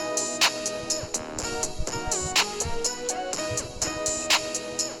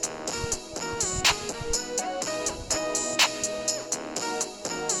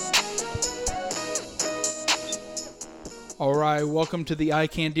everybody. Welcome to the I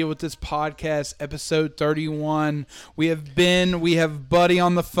Can't Deal With This podcast, episode 31. We have Buddy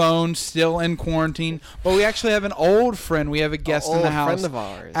on the phone, still in quarantine, but we actually have an old friend. We have a guest in the house. Old friend of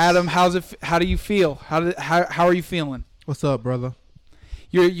ours. Adam, how do you feel? How are you feeling? What's up, brother?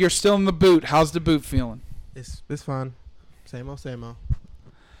 You're still in the boot. How's the boot feeling? It's fine. Same old, same old.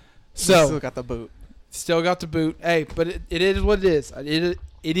 So still got the boot. Still got the boot. Hey, but it is what it is.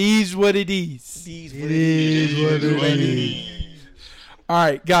 It is what it is. It is what it is. All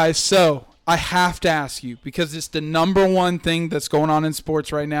right, guys. So I have to ask you because it's the number one thing that's going on in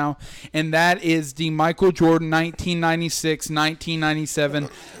sports right now, and that is the Michael Jordan 1996-1997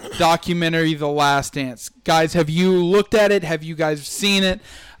 documentary, The Last Dance. Guys, have you looked at it? Have you guys seen it?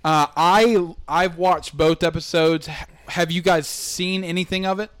 I've watched both episodes. Have you guys seen anything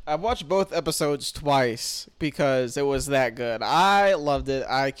of it? I've watched both episodes twice because it was that good. I loved it.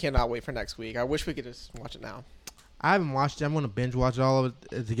 I cannot wait for next week. I wish we could just watch it now. I haven't watched it. I'm going to binge watch all of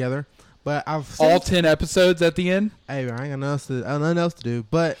it together. But I've seen all 10 episodes at the end? Hey, I ain't got nothing else to do.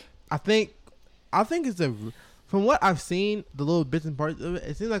 But I think it's from what I've seen, the little bits and parts of it,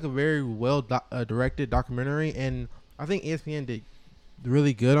 it seems like a very well directed documentary. And I think ESPN did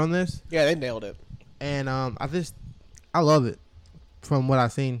really good on this. Yeah, they nailed it. And I love it from what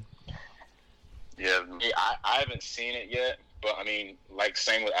I've seen. Yeah, I haven't seen it yet, but I mean, like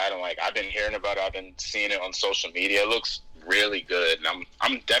same with Adam. Like I've been hearing about it, I've been seeing it on social media. It looks really good, and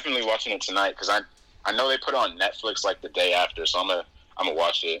I'm definitely watching it tonight because I know they put it on Netflix like the day after, so I'm gonna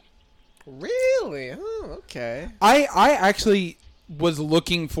watch it. Really? Oh, okay. I actually was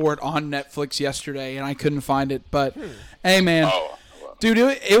looking for it on Netflix yesterday, and I couldn't find it. But hey, man, dude,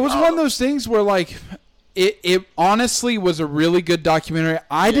 it was one of those things where like. It honestly was a really good documentary.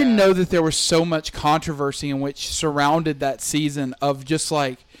 I didn't know that there was so much controversy in which surrounded that season of just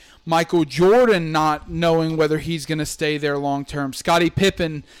like Michael Jordan not knowing whether he's going to stay there long term. Scottie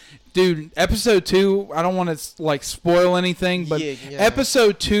Pippen, dude, episode 2, I don't want to like spoil anything, but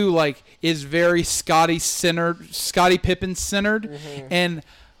episode 2 like is very Scottie Pippen centered. Mm-hmm. And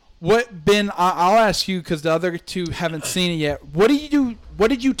what, Ben, I'll ask you because the other two haven't seen it yet. What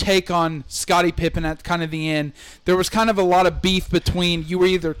did you take on Scottie Pippen at kind of the end? There was kind of a lot of beef between you were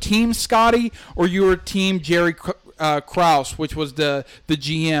either team Scottie or you were team Jerry Krause, which was the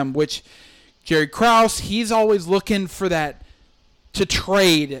GM, which Jerry Krause, he's always looking for that to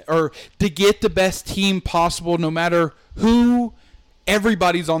trade or to get the best team possible no matter who.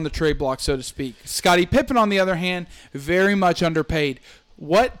 Everybody's on the trade block, so to speak. Scottie Pippen, on the other hand, very much underpaid.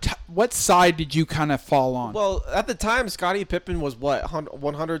 What side did you kind of fall on? Well, at the time, Scottie Pippen was what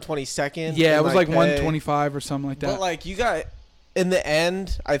 122nd. Yeah, it was like 125 or something like that. But like you got, in the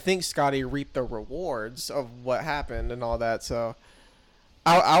end, I think Scottie reaped the rewards of what happened and all that. So,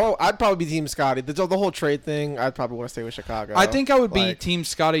 I'd probably be Team Scottie. The whole trade thing, I'd probably want to stay with Chicago. I think I would be Team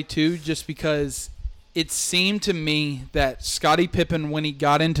Scottie too, just because it seemed to me that Scottie Pippen, when he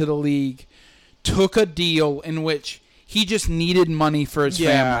got into the league, took a deal in which he just needed money for his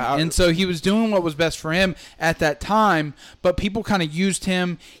family. And so he was doing what was best for him at that time, but people kind of used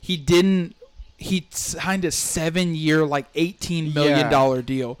him. He signed a 7-year, like $18 million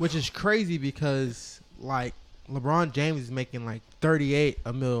deal. Which is crazy because, like, LeBron James is making, like,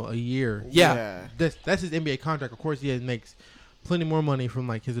 $38 million a year. Yeah. That's his NBA contract. Of course, he makes plenty more money from,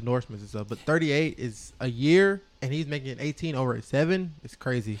 like, his endorsements and stuff. But 38 is a year. And he's making 18 over at 7. It's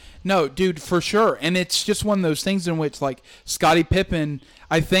crazy. No, dude, for sure. And it's just one of those things in which, like, Scottie Pippen,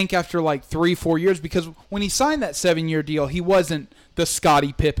 I think after, like, 3-4 years, because when he signed that 7-year deal, he wasn't the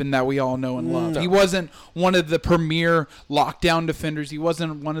Scottie Pippen that we all know and love. No. He wasn't one of the premier lockdown defenders. He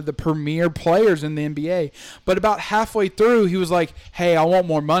wasn't one of the premier players in the NBA. But about halfway through, he was like, hey, I want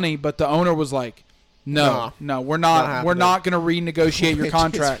more money. But the owner was like, No, we're not. We're not going to renegotiate your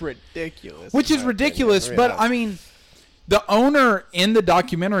contract. Which is ridiculous. But I mean, the owner in the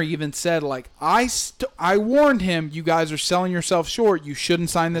documentary even said, like, I warned him, you guys are selling yourself short. You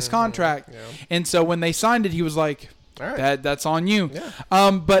shouldn't sign this contract. Yeah. And so when they signed it, he was like, that's on you. Yeah.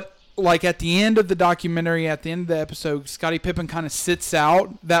 But like at the end of the documentary, at the end of the episode, Scottie Pippen kind of sits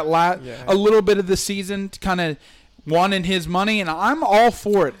out that a little bit of the season to kind of wanting his money, and I'm all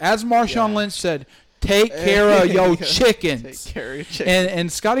for it. As Marshawn Lynch said. Take care of your chickens. Take care of your chickens.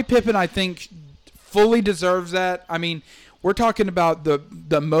 And Scottie Pippen, I think, fully deserves that. I mean, we're talking about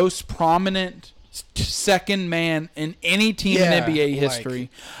the most prominent second man in any team in NBA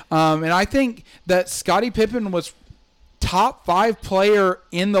history. And I think that Scottie Pippen was top 5 player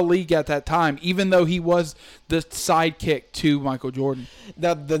in the league at that time, even though he was the sidekick to Michael Jordan.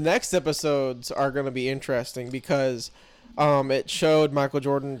 Now, the next episodes are going to be interesting because it showed Michael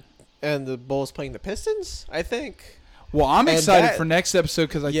Jordan and the Bulls playing the Pistons, I think. Well, I'm And excited for next episode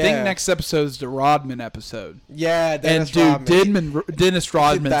because I think Yeah. next episode is the Rodman episode. Yeah, Dennis and dude, Rodman. Dennis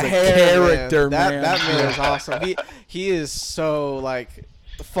Rodman's The a hair, character, man. man. That man is awesome. He is so like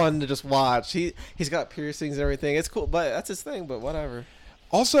fun to just watch. He's got piercings and everything. It's cool, but that's his thing. But whatever.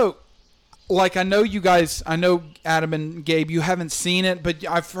 Also, like I know Adam and Gabe, you haven't seen it, but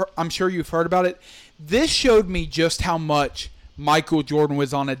I'm sure you've heard about it. This showed me just how much Michael Jordan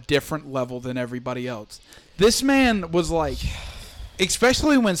was on a different level than everybody else. This man was like,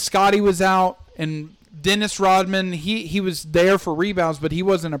 especially when Scottie was out and Dennis Rodman, he was there for rebounds, but he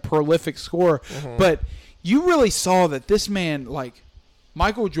wasn't a prolific scorer. Mm-hmm. But you really saw that this man, like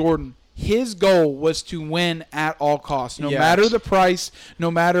Michael Jordan, his goal was to win at all costs, no Yes. matter the price,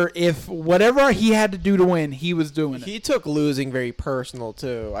 no matter if whatever he had to do to win, he was doing it. He took losing very personal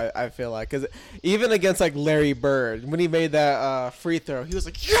too. I feel like because even against like Larry Bird when he made that free throw, he was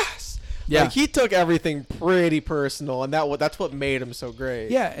like yes. Yeah. Like, he took everything pretty personal, and that's what made him so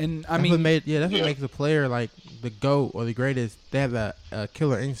great. Yeah, and I That's mean, what makes a player like the GOAT or the greatest. They have a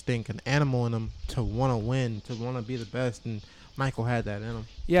killer instinct, an animal in them to want to win, to want to be the best, and Michael had that in him.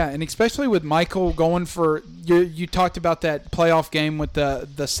 yeah, and especially with Michael going for you talked about that playoff game with the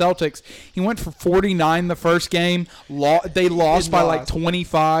Celtics. He went for 49 the first game. They lost by like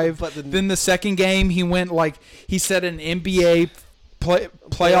 25. But then the second game he went he set an NBA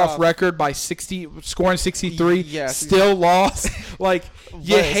playoff record by 60, scoring 63. Yes. Still lost. Like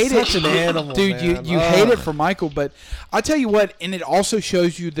you But hate such it, an animal, dude. man. You hate it for Michael, but I tell you what, and it also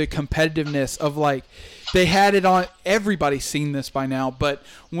shows you the competitiveness of like. They had it on. Everybody's seen this by now. But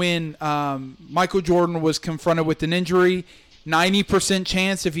when Michael Jordan was confronted with an injury, 90%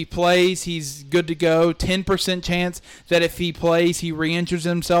 chance if he plays, he's good to go. 10% chance that if he plays, he re-injures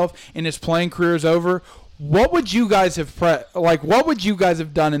himself and his playing career is over. What would you guys have What would you guys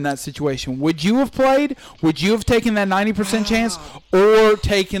have done in that situation? Would you have played? Would you have taken that 90% chance, or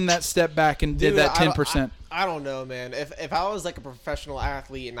taken that step back and did that 10%? I don't know, man. If I was like a professional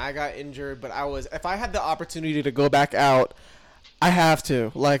athlete and I got injured, but if I had the opportunity to go back out, I have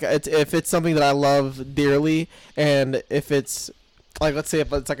to. Like, if it's something that I love dearly, and if it's like, let's say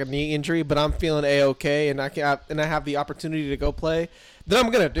if it's like a knee injury, but I'm feeling a-okay, and I have the opportunity to go play, then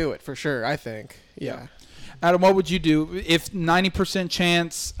I'm gonna do it for sure. I think, yeah. Adam, what would you do if 90%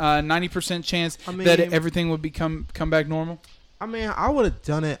 chance, that everything would come back normal? I mean, I would have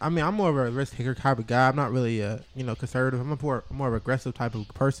done it. I mean, I'm more of a risk taker type of guy. I'm not really conservative. I'm more of an aggressive type of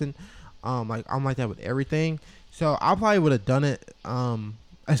person. Like I'm like that with everything. So I probably would have done it.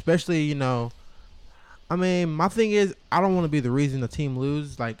 Especially, I mean, my thing is I don't want to be the reason the team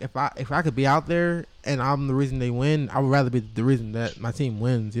loses. Like if I could be out there and I'm the reason they win, I would rather be the reason that my team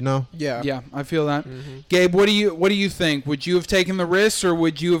wins. Yeah, I feel that. Mm-hmm. Gabe, what do you think? Would you have taken the risk, or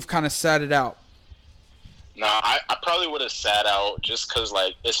would you have kind of sat it out? No, I probably would have sat out just because,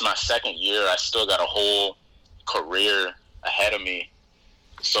 like, it's my second year. I still got a whole career ahead of me.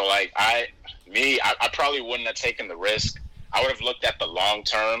 So, like, I probably wouldn't have taken the risk. I would have looked at the long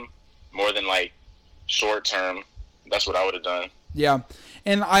term more than, like, short term. That's what I would have done. Yeah.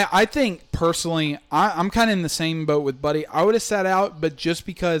 And I think, personally, I'm kind of in the same boat with Buddy. I would have sat out, but just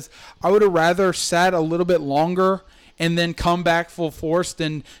because I would have rather sat a little bit longer and then come back full force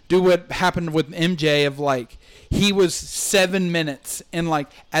than do what happened with MJ of like he was 7 minutes and like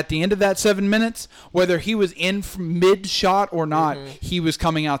at the end of that 7 minutes, whether he was in mid shot or not, he was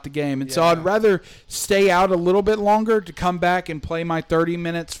coming out the game. And so I'd rather stay out a little bit longer to come back and play my 30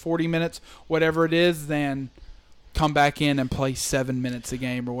 minutes, 40 minutes, whatever it is, than come back in and play 7 minutes a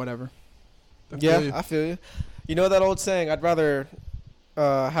game or whatever. I feel you. You know that old saying, I'd rather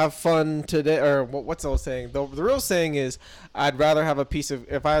have fun today, or what's the old saying? The real saying is, I'd rather have a piece of,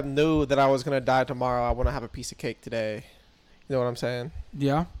 if I knew that I was going to die tomorrow, I want to have a piece of cake today. You know what I'm saying?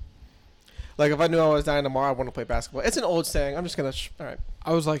 Yeah. Like, if I knew I was dying tomorrow, I want to play basketball. It's an old saying. I'm just going to, all right.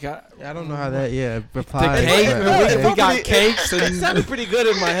 I was like, I don't know how that, replies. The cake, but- we got cakes. It And, sounded pretty good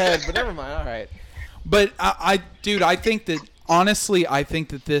in my head, but never mind. All right. but I think that, honestly, I think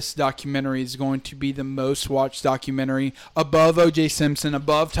that this documentary is going to be the most watched documentary above O.J. Simpson,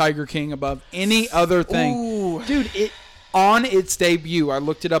 above Tiger King, above any other thing. Ooh. Dude, on its debut, I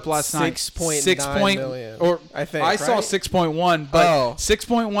looked it up last night. 6.9 million. Or I think, I saw right? 6.1, but Oh.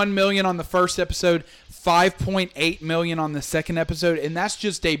 6.1 million on the first episode, 5.8 million on the second episode, and that's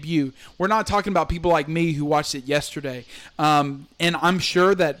just debut. We're not talking about people like me who watched it yesterday. And I'm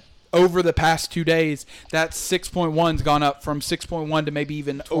sure that over the past 2 days, that 6.1's gone up from 6.1 to maybe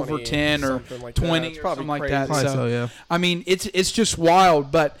even 20, over 10 or something like that. 20 It's or probably something like crazy. that. Probably so, yeah. I mean, it's just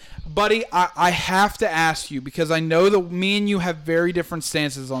wild. But, buddy, I have to ask you, because I know that me and you have very different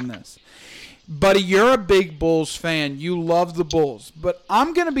stances on this. Buddy, you're a big Bulls fan. You love the Bulls. But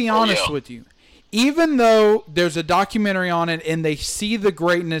I'm going to be honest with you. Even though there's a documentary on it and they see the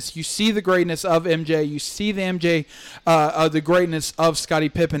greatness, you see the greatness of MJ, you see the greatness of Scottie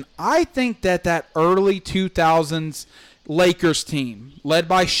Pippen, I think that early 2000s Lakers team, led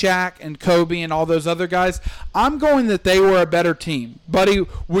by Shaq and Kobe and all those other guys, I'm going that they were a better team. Buddy,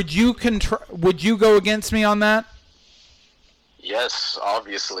 would you go against me on that? Yes,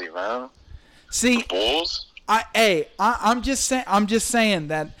 obviously, man. See, the Bulls? I'm just saying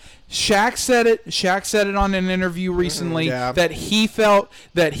that Shaq said it on an interview recently that he felt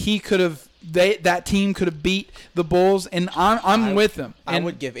that that team could have beat the Bulls, and I'm with him. And I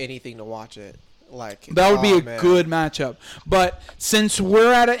would give anything to watch it. That would be a good matchup. But since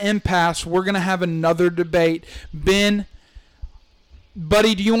we're at an impasse, we're gonna have another debate. Ben,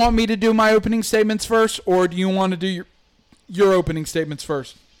 buddy, do you want me to do my opening statements first, or do you want to do your opening statements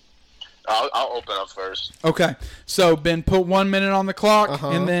first? I'll open up first. Okay. So, Ben, put 1 minute on the clock,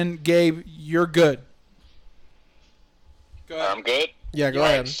 and then, Gabe, you're good. Go ahead. I'm good? Yeah, go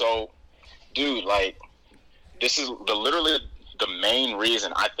ahead. So, dude, this is literally the main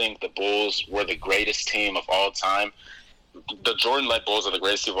reason I think the Bulls were the greatest team of all time. The Jordan-led Bulls are the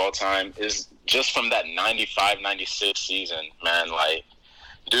greatest team of all time is just from that 95-96 season, man.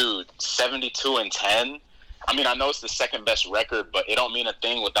 Dude, 72-10. I mean, I know it's the second best record, but it don't mean a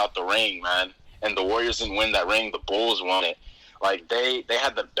thing without the ring, man. And the Warriors didn't win that ring. The Bulls won it. They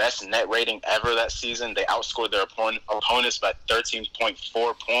had the best net rating ever that season. They outscored their opponents by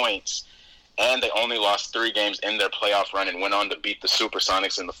 13.4 points. And they only lost 3 games in their playoff run and went on to beat the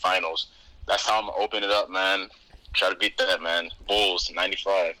Supersonics in the finals. That's how I'm going to open it up, man. Try to beat that, man. Bulls,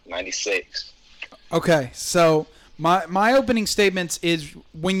 95, 96. Okay, so My opening statements is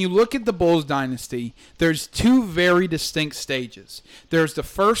when you look at the Bulls dynasty, there's 2 very distinct stages. There's the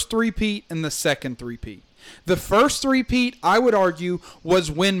first three-peat and the second three-peat. The first three-peat, I would argue,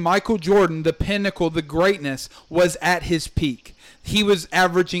 was when Michael Jordan, the pinnacle, the greatness, was at his peak. He was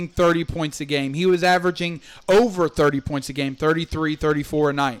averaging 30 points a game. He was averaging over 30 points a game, 33,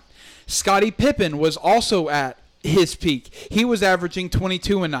 34 a night. Scottie Pippen was also at his peak. He was averaging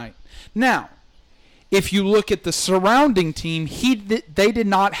 22 a night. Now, if you look at the surrounding team, they did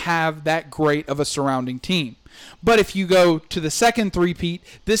not have that great of a surrounding team. But if you go to the second three-peat,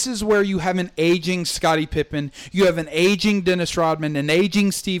 this is where you have an aging Scottie Pippen, you have an aging Dennis Rodman, an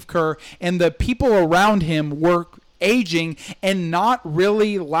aging Steve Kerr, and the people around him were aging and not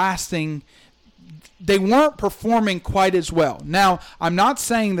really lasting. They weren't performing quite as well. Now, I'm not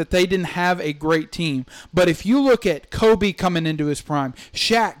saying that they didn't have a great team, but if you look at Kobe coming into his prime,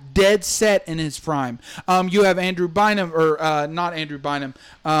 Shaq dead set in his prime, you have Andrew Bynum, or not Andrew Bynum,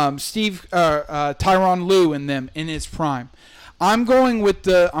 Tyronn Lue in them in his prime. I'm going with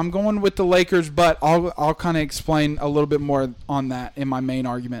the Lakers, but I'll kind of explain a little bit more on that in my main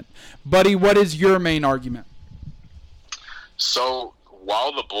argument. Buddy, what is your main argument? So,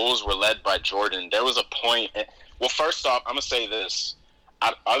 while the Bulls were led by Jordan, there was a point. Well, first off, I'm gonna say this: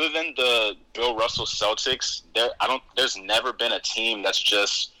 other than the Bill Russell Celtics, there's never been a team that's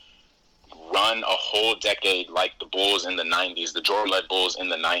just run a whole decade like the Bulls in the '90s, the Jordan-led Bulls in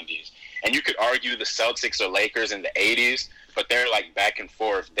the '90s. And you could argue the Celtics or Lakers in the '80s, but they're back and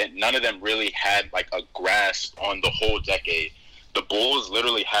forth. That none of them really had a grasp on the whole decade. The Bulls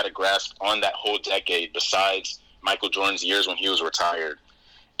literally had a grasp on that whole decade. Besides Michael Jordan's years when he was retired.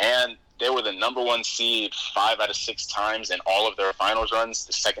 And they were the number 1 seed 5 out of 6 times in all of their finals runs,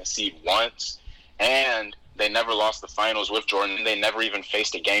 the second seed once, and they never lost the finals with Jordan. They never even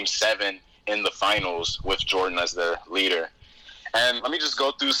faced a Game 7 in the finals with Jordan as their leader. And let me just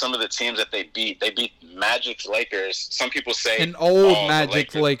go through some of the teams that they beat. They beat Magic's Lakers. Some people say... An old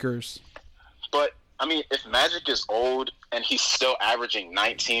Magic Lakers. But, I mean, if Magic is old and he's still averaging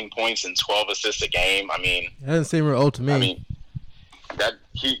 19 points and 12 assists a game, I mean... That doesn't seem real old to me. I mean, that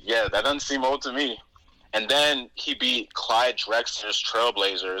doesn't seem old to me. And then he beat Clyde Drexler's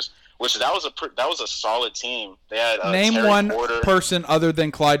Trailblazers, which that was a solid team. They had Name Terry one Porter, person other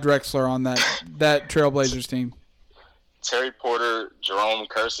than Clyde Drexler on that Trailblazers team. Terry Porter, Jerome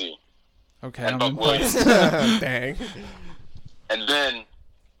Kersey, okay, and Buck Williams. Dang. And then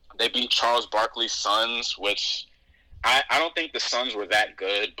they beat Charles Barkley's Suns, which I don't think the Suns were that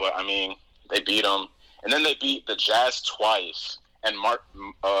good, but I mean they beat them. And then they beat the Jazz twice. And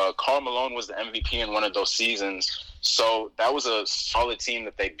Karl Malone was the MVP in one of those seasons. So that was a solid team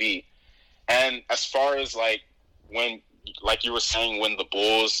that they beat. And as far as when you were saying, when the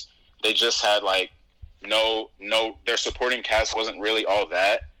Bulls, they just had their supporting cast wasn't really all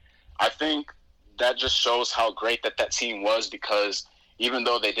that. I think that just shows how great that team was, because even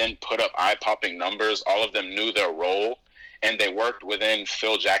though they didn't put up eye-popping numbers, all of them knew their role, and they worked within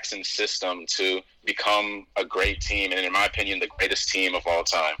Phil Jackson's system to become a great team, and in my opinion, the greatest team of all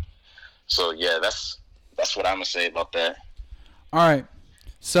time. So, yeah, that's what I'm going to say about that. All right.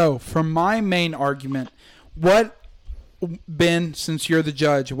 So, for my main argument, Ben, since you're the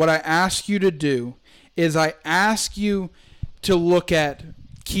judge, what I ask you to do is I ask you to look at,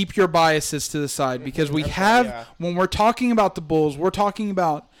 keep your biases to the side, because when we're talking about the Bulls, we're talking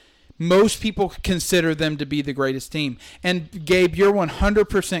about most people consider them to be the greatest team. And, Gabe, you're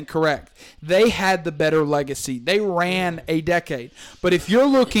 100% correct. They had the better legacy. They ran a decade. But if you're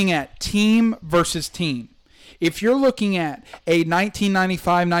looking at team versus team, if you're looking at a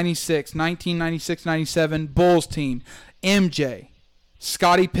 1995-96, 1996-97 Bulls team, MJ,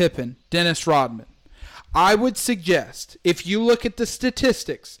 Scottie Pippen, Dennis Rodman, I would suggest, if you look at the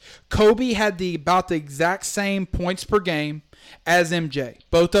statistics, Kobe had about the exact same points per game as MJ.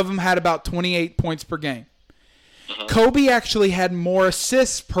 Both of them had about 28 points per game. Kobe actually had more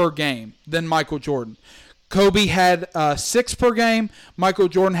assists per game than Michael Jordan. Kobe had 6 per game. Michael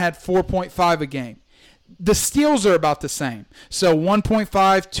Jordan had 4.5 a game. The steals are about the same. So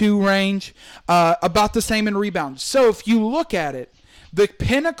 1.5, 2 range, about the same in rebounds. So if you look at it, the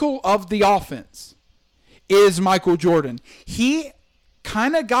pinnacle of the offense is Michael Jordan. He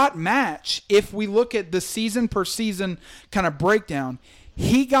kind of got matched. If we look at the season per season kind of breakdown,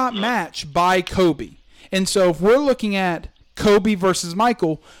 he got matched by Kobe. And so if we're looking at Kobe versus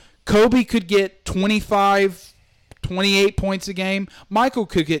Michael, Kobe could get 25, 28 points a game. Michael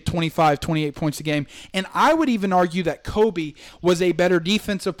could get 25, 28 points a game. And I would even argue that Kobe was a better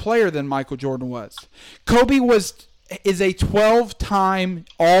defensive player than Michael Jordan was. Kobe is a 12-time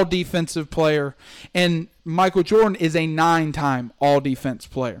all-defensive player, and Michael Jordan is a 9-time all-defense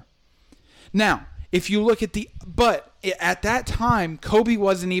player. Now, if you look at but at that time, Kobe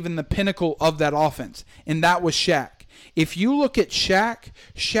wasn't even the pinnacle of that offense, and that was Shaq. If you look at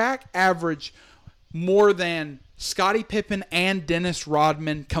Shaq averaged more than Scottie Pippen and Dennis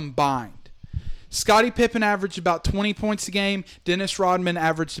Rodman combined. Scottie Pippen averaged about 20 points a game. Dennis Rodman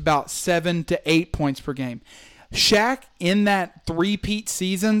averaged about 7 to 8 points per game. Shaq, in that three-peat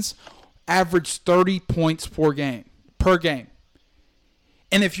seasons, averaged 30 points per game.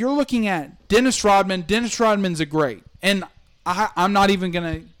 And if you're looking at Dennis Rodman's a great. And I'm not even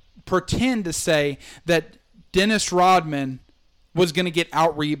going to pretend to say that Dennis Rodman was going to get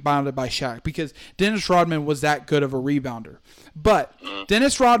out-rebounded by Shaq, because Dennis Rodman was that good of a rebounder. But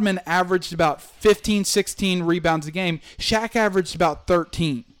Dennis Rodman averaged about 15, 16 rebounds a game. Shaq averaged about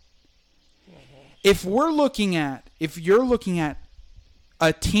 13. If you're looking at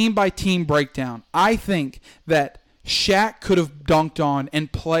a team-by-team breakdown, I think that Shaq could have dunked on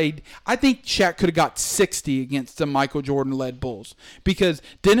and played. I think Shaq could have got 60 against the Michael Jordan-led Bulls, because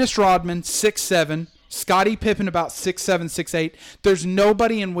Dennis Rodman, 6'7", Scottie Pippen about 6'7", 6'8". There's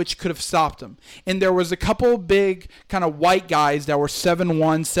nobody in which could have stopped him. And there was a couple big kind of white guys that were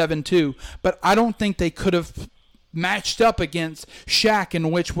 7'1", 7'2", but I don't think they could have matched up against Shaq,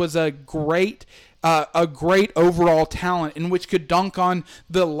 in which was a great overall talent, in which could dunk on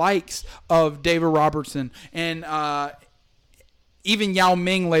the likes of David Robertson and even Yao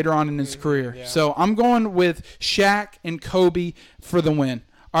Ming later on in his career. Yeah. So I'm going with Shaq and Kobe for the win.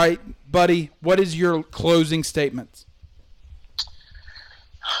 All right, buddy, what is your closing statement?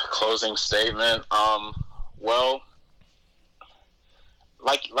 Closing statement. Well,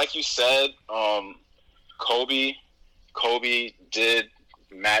 like you said, Kobe did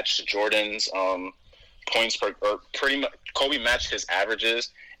match Jordan's points per, or pretty much Kobe matched his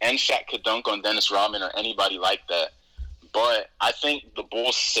averages, and Shaq could dunk on Dennis Rodman or anybody like that. But I think the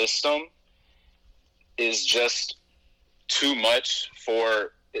Bulls system is just too much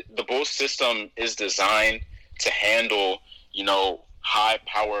for the Bulls system is designed to handle,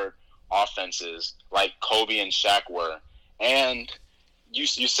 high-powered offenses like Kobe and Shaq were. And you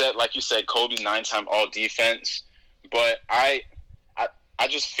said, Kobe's 9-time all-defense, but I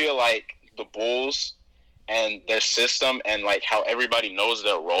just feel like the Bulls and their system and like how everybody knows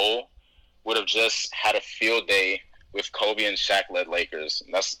their role would have just had a field day with Kobe and Shaq-led Lakers.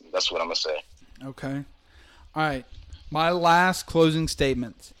 That's what I'm gonna say. Okay. All right. My last closing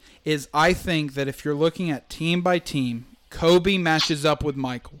statement is I think that if you're looking at team by team, Kobe matches up with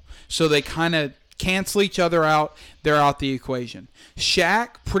Michael. So they kind of cancel each other out. They're out the equation.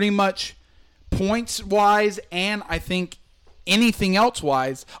 Shaq, pretty much points-wise, and I think anything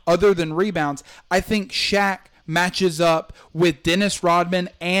else-wise other than rebounds, I think Shaq matches up with Dennis Rodman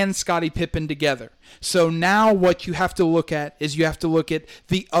and Scottie Pippen together. So now what you have to look at is you have to look at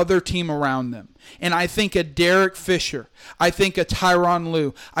the other team around them. And I think a Derek Fisher, I think a Tyronn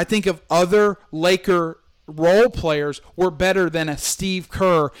Lue, I think of other Laker role players were better than a Steve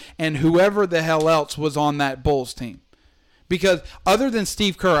Kerr and whoever the hell else was on that Bulls team. Because other than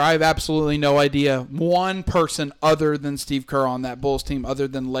Steve Kerr, I have absolutely no idea one person other than Steve Kerr on that Bulls team other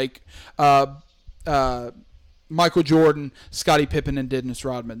than Michael Jordan, Scottie Pippen, and Dennis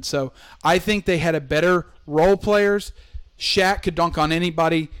Rodman. So I think they had a better role players. Shaq could dunk on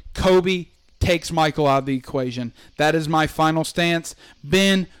anybody. Kobe takes Michael out of the equation. That is my final stance.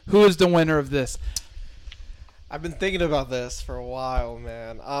 Ben, who is the winner of this? I've been thinking about this for a while,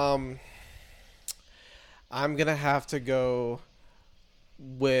 man. I'm going to have to go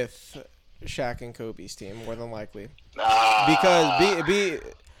with Shaq and Kobe's team, more than likely. Because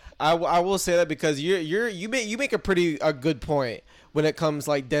I will say that because you make a good point when it comes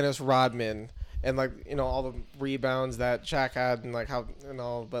like Dennis Rodman and like, you know, all the rebounds that Shaq had and like how, you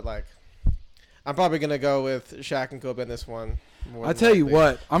know, but like I'm probably going to go with Shaq and Kobe in this one. I tell you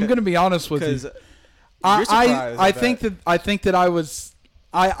what, I'm going to be honest with you. I think that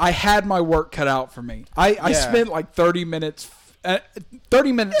I had my work cut out for me. I spent like 30 minutes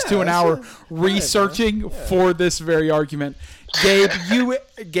to an hour researching for this very argument.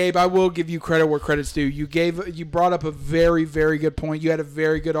 Gabe, I will give you credit where credit's due. You brought up a very, very good point. You had a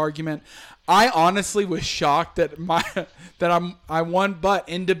very good argument. I honestly was shocked that I won, but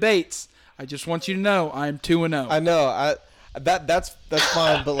in debates, I just want you to know I'm 2-0. I know. That's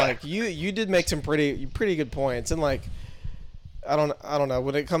fine, but like you did make some pretty good points, and like I don't know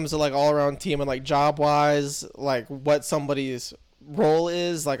when it comes to like all around team and like job wise, like what somebody's role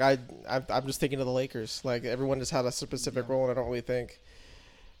is. Like I'm just thinking of the Lakers. Like everyone just had a specific role, and I don't really think.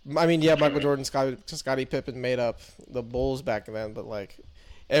 I mean, yeah, Michael Jordan, Scottie Pippen made up the Bulls back then, but like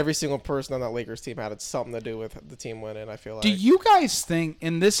every single person on that Lakers team had something to do with the team winning. I feel like. Do you guys think?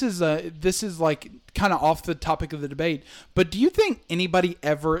 And this is like kind of off the topic of the debate, but do you think anybody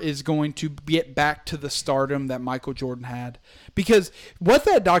ever is going to get back to the stardom that Michael Jordan had? Because what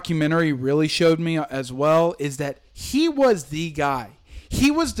that documentary really showed me as well is that he was the guy.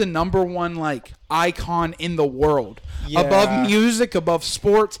 He was the number one like icon in the world. Yeah. Above music, above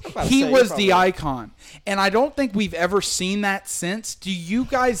sports. He was the icon. And I don't think we've ever seen that since. Do you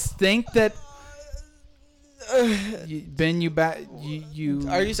guys think that Ben,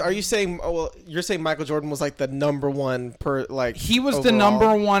 Are you saying? Oh, well, you're saying Michael Jordan was like the number one he was overall? The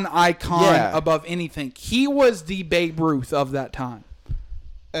number one icon above anything. He was the Babe Ruth of that time.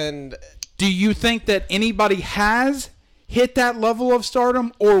 And do you think that anybody has hit that level of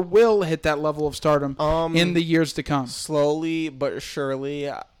stardom or will hit that level of stardom in the years to come? Slowly but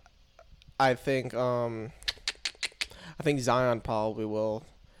surely, I think Zion probably will.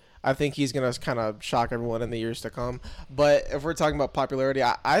 I think he's going to kind of shock everyone in the years to come. But if we're talking about popularity,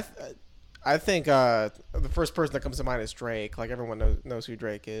 I think the first person that comes to mind is Drake. Like everyone knows who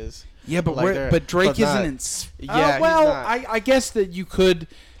Drake is. Yeah, but Drake isn't. Yeah, well, I guess that you could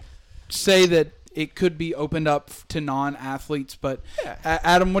say that it could be opened up to non-athletes. But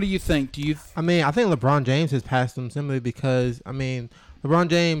Adam, what do you think? I think LeBron James has passed him simply because LeBron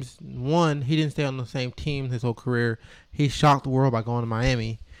James, one, he didn't stay on the same team his whole career. He shocked the world by going to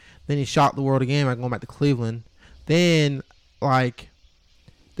Miami. Then he shocked the world again by going back to Cleveland. Then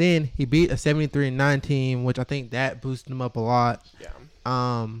he beat a 73-9 team, which I think that boosted him up a lot. Yeah.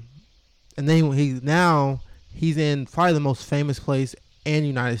 And then he's in probably the most famous place in the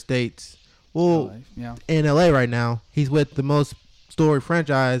United States. Well, in LA right now. He's with the most storied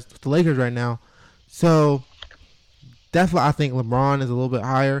franchise, the Lakers right now. So that's why I think LeBron is a little bit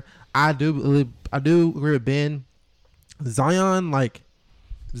higher. I do agree with Ben. Zion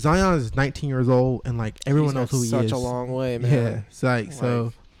is 19 years old, and like everyone knows who he is. Such a long way, man. Yeah, it's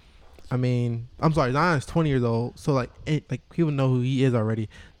so. I'm sorry. Zion is 20 years old, so like people know who he is already.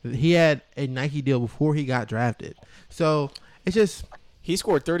 He had a Nike deal before he got drafted, so it's just he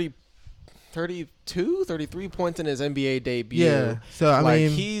scored 33 points in his NBA debut. Yeah, so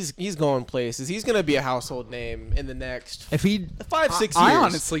he's going places. He's gonna be a household name in the next 5-6 years. I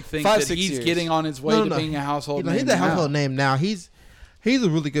honestly think that he's getting on his way to being a household name. He's a household name now. He's a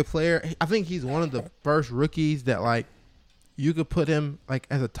really good player. I think he's one of the first rookies that like you could put him like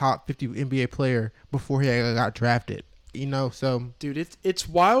as a top 50 NBA player before he got drafted. So dude, it's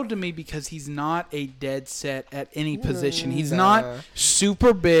wild to me because he's not a dead set at any position. He's not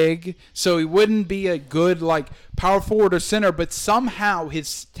super big, so he wouldn't be a good like power forward or center, but somehow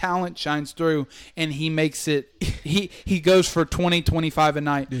his talent shines through and he makes it he goes for 20, 25 a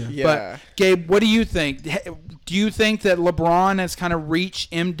night. Yeah. But Gabe, what do you think? Do you think that LeBron has kind of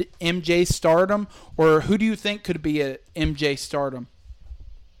reached MJ stardom, or who do you think could be a MJ stardom?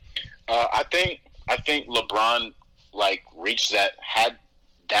 I think LeBron like had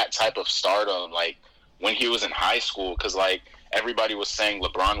that type of stardom like when he was in high school, because like everybody was saying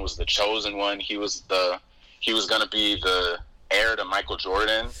LeBron was the chosen one. He was going to be the heir to Michael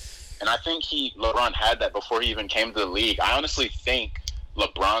Jordan, and I think LeBron had that before he even came to the league. I honestly think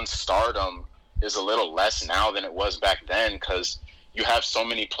LeBron's stardom is a little less now than it was back then, because you have so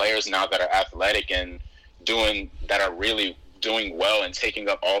many players now that are athletic and that are really doing well and taking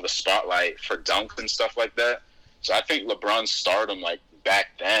up all the spotlight for dunks and stuff like that. So I think LeBron's stardom like back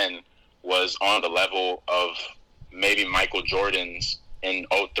then was on the level of maybe Michael Jordan's in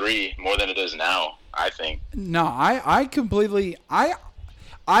 2003 more than it is now, I think. No, I completely I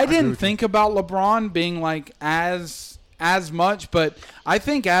didn't think about LeBron being like as much, but I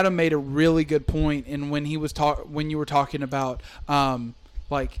think Adam made a really good point in when you were talking about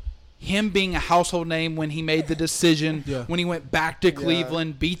like him being a household name when he made the decision, when he went back to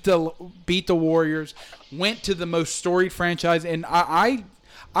Cleveland, beat the Warriors, went to the most storied franchise, and I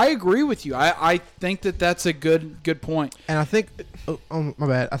agree with you. I think that's a good point. And I think, my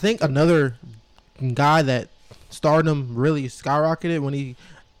bad. I think another guy that stardom really skyrocketed when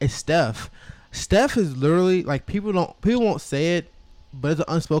is Steph. Steph is literally like people won't say it, but it's an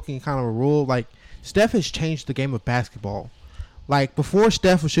unspoken kind of a rule. Like Steph has changed the game of basketball. Like before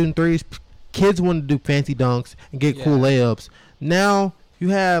Steph was shooting threes, kids wanted to do fancy dunks and get cool layups. Now you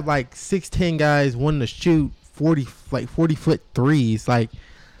have like 6'10" guys wanting to shoot 40-foot threes. Like,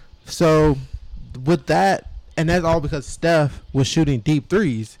 so with that, and that's all because Steph was shooting deep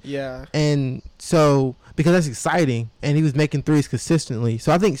threes. Yeah. And so because that's exciting, and he was making threes consistently.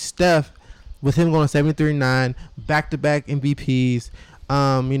 So I think Steph, with him going 73-9, back-to-back MVPs.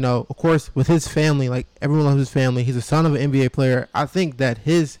 Of course, with his family, like everyone loves his family. He's a son of an NBA player. I think that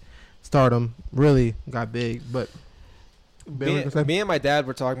his stardom really got big. But me and my dad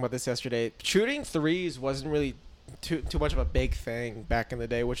were talking about this yesterday. Shooting threes wasn't really too much of a big thing back in the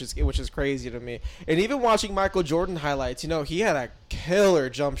day, which is crazy to me. And even watching Michael Jordan highlights, he had a killer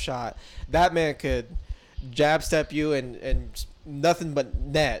jump shot. That man could jab step you and nothing but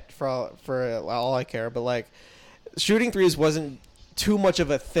net for all I care. But like shooting threes wasn't too much of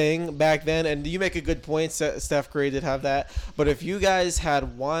a thing back then, and you make a good point. Steph Curry did have that, but if you guys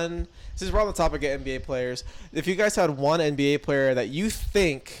had one, since we're on the topic of NBA players, if you guys had one NBA player that you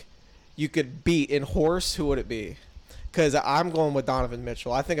think you could beat in horse, who would it be? Because I'm going with Donovan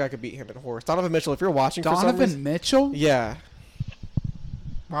Mitchell. I think I could beat him in horse. Donovan Mitchell, if you're watching, Donovan Mitchell, yeah.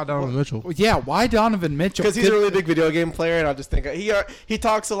 Why Donovan Mitchell? Yeah, why Donovan Mitchell? Because he's a really big video game player, and I just think he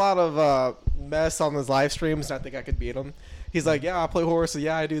talks a lot of mess on his live streams, and I think I could beat him. He's like, yeah, I play horse, so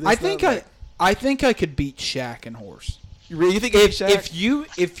yeah, I do this. I think I could beat Shaq in horse. You really think Shaq?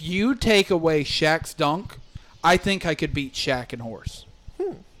 If you take away Shaq's dunk, I think I could beat Shaq in horse.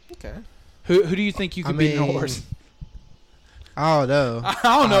 Okay. Who do you think you could beat in horse? I don't know.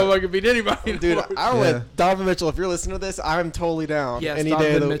 I don't know if I could beat anybody. Dude, I went Donovan Mitchell. If you're listening to this, I'm totally down. Yes, any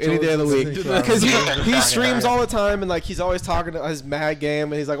day of the week. Because he streams all the time, and like he's always talking to his mad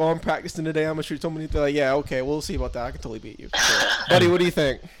game, and he's like, "Oh, I'm practicing today. I'm gonna shoot so many." They're like, "Yeah, okay, we'll see about that. I can totally beat you." Sure. Buddy, what do you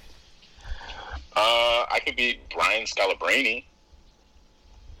think? I could beat Brian Scalabrine.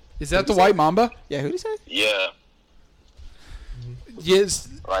 Is that the White Mamba? Yeah, who did he say? Yeah. Yes,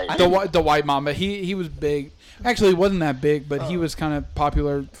 the White Mamba. He was big. Actually, he wasn't that big, but he was kind of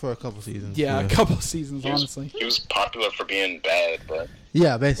popular for a couple seasons. Yeah, a couple seasons, honestly. He was popular for being bad, but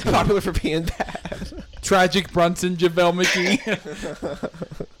yeah, basically popular for being bad. Tragic Brunson, JaVale McGee.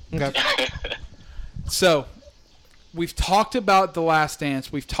 Okay. So, we've talked about The Last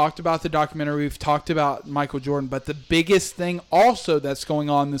Dance. We've talked about the documentary. We've talked about Michael Jordan. But the biggest thing also that's going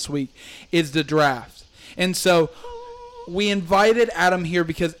on this week is the draft. And so, we invited Adam here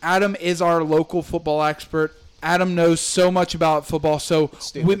because Adam is our local football expert. Adam knows so much about football. So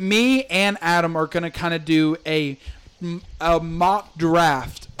with me and Adam are going to kind of do a mock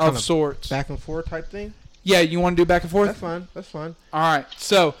draft of sorts. Back and forth type thing? Yeah, you want to do back and forth? That's fine. All right.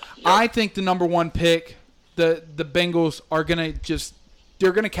 So I think the number one pick, the Bengals are going to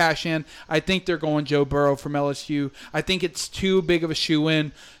they're going to cash in. I think they're going Joe Burrow from LSU. I think it's too big of a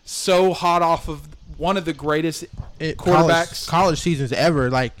shoe-in. So hot off of one of the greatest quarterbacks. College seasons ever.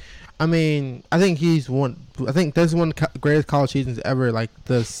 Like, I mean, I think he's one. I think that's one of the greatest college seasons ever. Like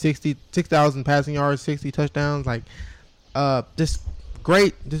the 6,000 passing yards, 60 touchdowns. Like, just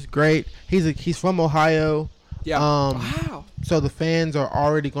great. He's from Ohio. Yeah. Wow. So the fans are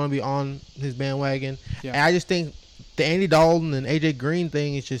already going to be on his bandwagon. Yeah. And I just think the Andy Dalton and AJ Green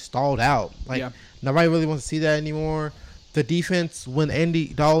thing is just stalled out. Like nobody really wants to see that anymore. The defense, when Andy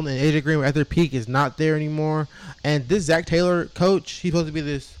Dalton and AJ Green were at their peak, is not there anymore. And this Zach Taylor coach, he's supposed to be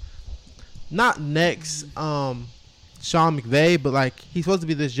this, not next Sean McVay, but like he's supposed to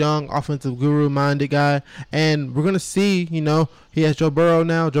be this young offensive guru-minded guy. And we're gonna see, he has Joe Burrow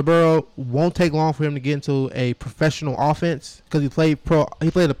now. Joe Burrow won't take long for him to get into a professional offense because he played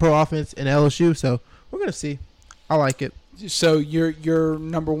a pro offense in LSU. So we're gonna see. I like it. So your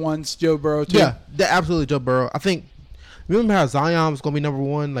number one's Joe Burrow too? Yeah, absolutely Joe Burrow. I think. Remember how Zion was going to be number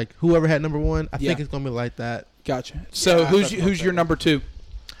one? Like, whoever had number one, I think it's going to be like that. Gotcha. So, who's your number two?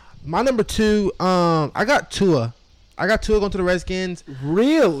 My number two, I got Tua. I got Tua going to the Redskins.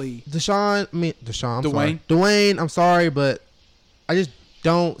 Really? Dwayne, I'm sorry, but I just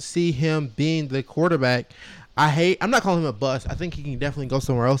don't see him being the quarterback. I'm not calling him a bust. I think he can definitely go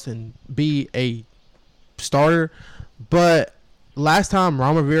somewhere else and be a starter. But last time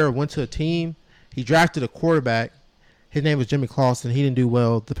Ron Rivera went to a team, he drafted a quarterback. His name was Jimmy Clausen. He didn't do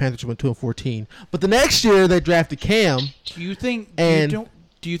well. The Panthers went 2-14. But the next year they drafted Cam. Do you think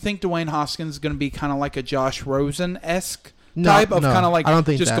Dwayne Haskins is going to be kind of like a Josh Rosen-esque type of kind of like I don't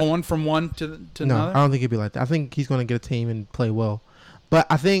think just going from one to another? No, I don't think he'd be like that. I think he's going to get a team and play well. But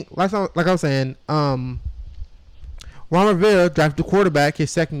I think like I was saying, Ron Rivera drafted a quarterback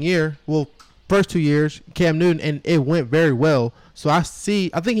his second year. Well, first 2 years, Cam Newton, and it went very well. So I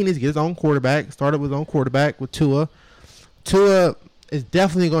think he needs to get his own quarterback. Started with his own quarterback with Tua. Tua is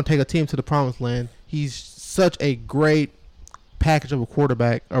definitely going to take a team to the promised land. He's such a great package of a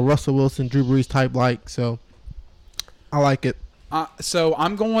quarterback, a Russell Wilson, Drew Brees type so I like it. So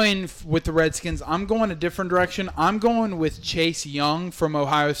I'm going with the Redskins. I'm going a different direction. I'm going with Chase Young from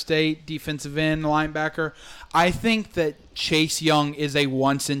Ohio State, defensive end, linebacker. I think that Chase Young is a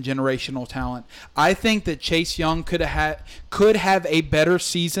once-in-generational talent. I think that Chase Young could have a better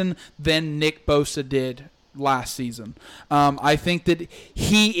season than Nick Bosa did last season. I think that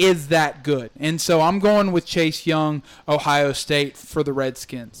he is that good. And so I'm going with Chase Young, Ohio State, for the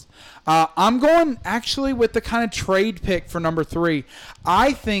Redskins. I'm going actually with the kind of trade pick for number 3.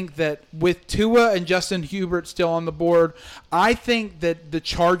 I think that with Tua and Justin Herbert still on the board, I think that the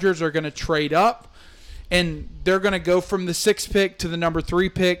Chargers are going to trade up. And they're going to go from the 6th pick to the number 3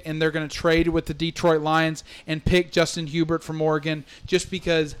 pick, and they're going to trade with the Detroit Lions and pick Justin Herbert from Oregon, just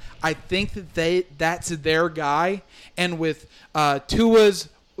because I think that that's their guy. And with Tua's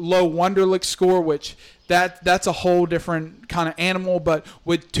low Wonderlic score, which that's a whole different kind of animal, but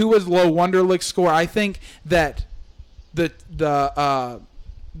with Tua's low Wonderlic score, I think that the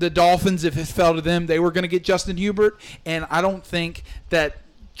Dolphins, if it fell to them, they were going to get Justin Herbert, and I don't think that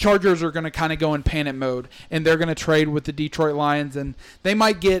Chargers are going to kind of go in panic mode, and they're going to trade with the Detroit Lions, and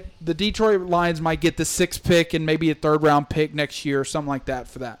the Detroit Lions might get the 6th pick and maybe a 3rd round pick next year or something like that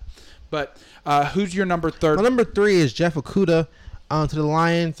for that. But who's your number 3? My number 3 is Jeff Okudah to the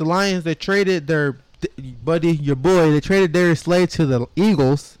Lions. The Lions, they traded their they traded Darius Slay to the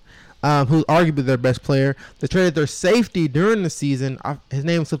Eagles, who's arguably their best player. They traded their safety during the season. His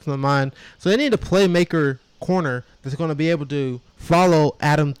name slips my mind. So they need a playmaker corner that's going to be able to follow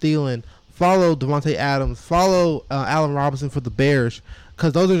Adam Thielen, follow Devontae Adams, follow Allen Robinson for the Bears,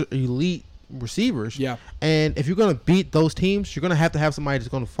 because those are elite receivers. Yeah. And if you're going to beat those teams, you're going to have somebody that's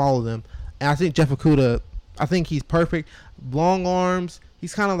going to follow them. And I think Jeff Okudah, I think he's perfect. Long arms.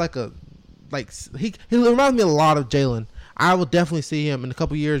 He's kind of he reminds me a lot of Jalen. I will definitely see him in a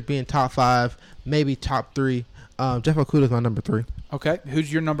couple years being top 5, maybe top 3. Jeff Okudah is my number 3. Okay.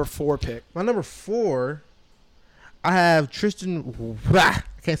 Who's your number 4 pick? My number 4, I have Tristan. I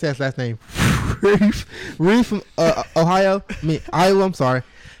can't say his last name. Reed from Iowa. I'm sorry.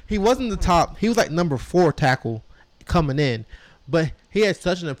 He wasn't the top. He was like number 4 tackle coming in, but he had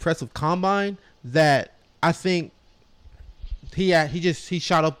such an impressive combine that I think he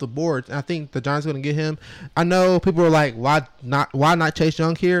shot up the boards, and I think the Giants are going to get him. I know people are like, why not Chase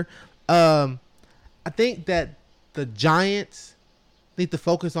Young here? I think that the Giants need to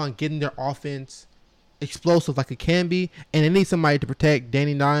focus on getting their offense explosive like it can be, and they need somebody to protect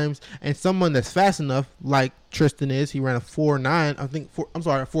Danny Dimes and someone that's fast enough like Tristan is. He ran a 4.9,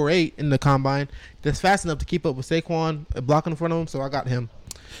 4.8 in the combine. That's fast enough to keep up with Saquon blocking in front of him, so I got him.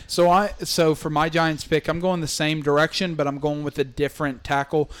 So for my Giants pick, I'm going the same direction, but I'm going with a different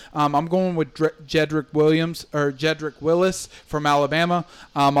tackle. I'm going with Jedrick Willis from Alabama,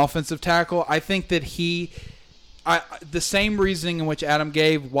 offensive tackle. I think that the same reasoning in which Adam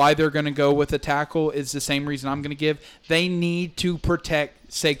gave why they're going to go with a tackle is the same reason I'm going to give. They need to protect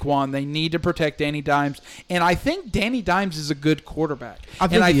Saquon. They need to protect Danny Dimes. And I think Danny Dimes is a good quarterback. I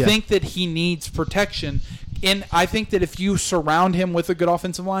think that he needs protection. And I think that if you surround him with a good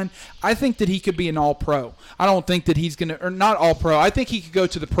offensive line, I think that he could be an all-pro. I don't think that he's going to – or not all-pro. I think he could go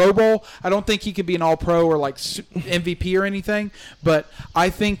to the Pro Bowl. I don't think he could be an all-pro or like MVP or anything. But I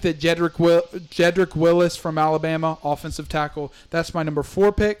think that Jedrick Willis from Alabama, offensive tackle, that's my number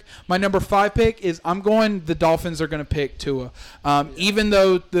 4 pick. My number 5 pick is I'm going – the Dolphins are going to pick Tua. Even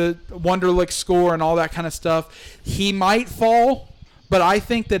though the Wonderlic score and all that kind of stuff, he might fall – but I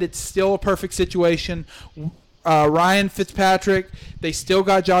think that it's still a perfect situation. Ryan Fitzpatrick, they still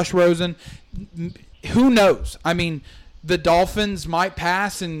got Josh Rosen. Who knows? I mean, the Dolphins might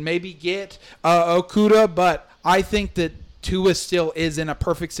pass and maybe get Okudah, but I think that Tua still is in a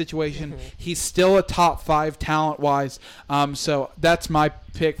perfect situation. Mm-hmm. He's still a top 5 talent-wise. So that's my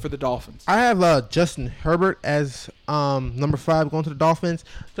pick for the Dolphins. I have Justin Herbert as number 5 going to the Dolphins.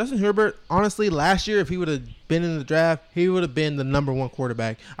 Justin Herbert, honestly, last year, if he would have been in the draft, he would have been the number 1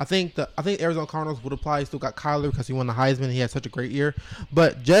 quarterback. I think Arizona Cardinals would apply. He still got Kyler because he won the Heisman. He had such a great year.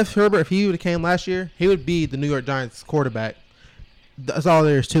 But Jeff Herbert, if he would have came last year, he would be the New York Giants quarterback. That's all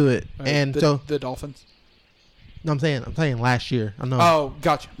there is to it. And the Dolphins. No, I'm saying last year. I know. Oh,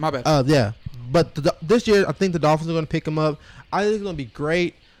 gotcha. My bad. Yeah. But this year, I think the Dolphins are going to pick him up. I think it's going to be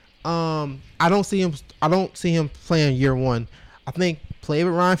great. I don't see him playing year 1. I think play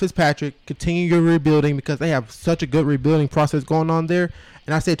with Ryan Fitzpatrick, continue your rebuilding because they have such a good rebuilding process going on there.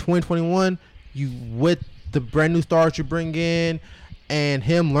 And I say 2021, with the brand new stars you bring in and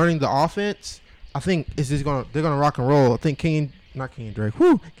him learning the offense, I think they're gonna rock and roll. I think Kenyon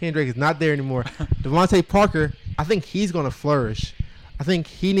Drake is not there anymore. Devontae Parker, I think he's gonna flourish. I think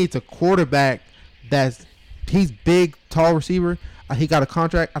he needs a quarterback he's big, tall receiver. He got a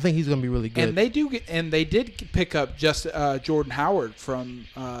contract. I think he's gonna be really good. And they did pick up just Jordan Howard from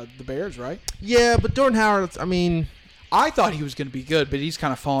the Bears, right? Yeah, but Jordan Howard, I thought he was gonna be good, but he's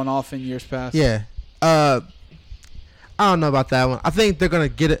kind of fallen off in years past. Yeah. I don't know about that one. I think they're gonna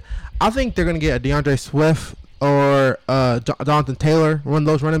get it. I think they're gonna get a DeAndre Swift or Jonathan Taylor, one of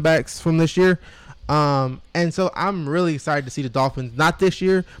those running backs from this year. And so I'm really excited to see the Dolphins, not this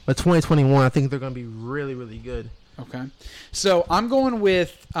year, but 2021. I think they're going to be really, really good. Okay. So I'm going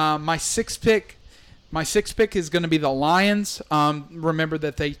with my 6th pick. My 6th pick is going to be the Lions. Remember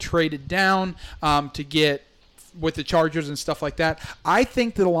that they traded down to get with the Chargers and stuff like that. I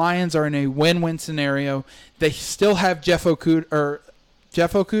think the Lions are in a win-win scenario. They still have Jeff Okudah?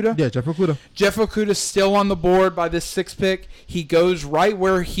 Yeah, Jeff Okudah. Jeff Okudah's still on the board by this 6th pick. He goes right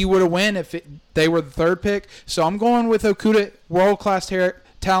where he would have went if they were the 3rd pick. So I'm going with Okudah, world-class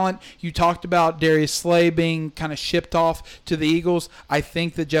talent. You talked about Darius Slay being kind of shipped off to the Eagles. I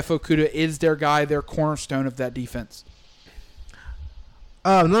think that Jeff Okudah is their guy, their cornerstone of that defense.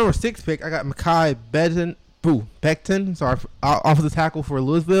 Number 6 pick, I got Mekhi Becton. Sorry, offensive tackle for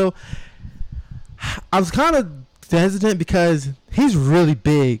Louisville. I was kind of hesitant because he's really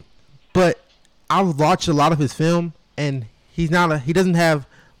big, but I've watched a lot of his film, and he doesn't have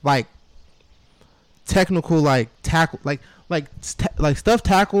like technical like tackle like stuff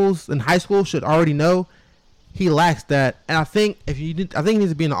tackles in high school should already know. He lacks that, and I think he needs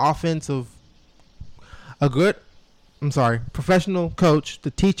to be an professional coach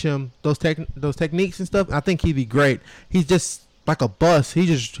to teach him those techniques and stuff. And I think he'd be great. He's just like a bus.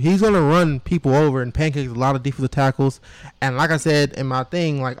 He's gonna run people over and pancake a lot of defensive tackles. And like I said in my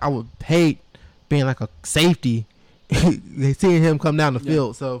thing, like I would hate being like a safety. They seeing him come down the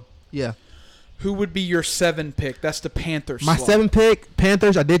field. So yeah. Who would be your 7 pick? That's the Panthers. My 7 pick,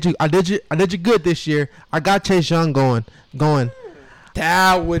 Panthers. I did you good this year. I got Chase Young going.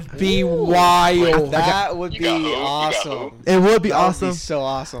 That would be wild. That would be awesome. It would be awesome. Would be so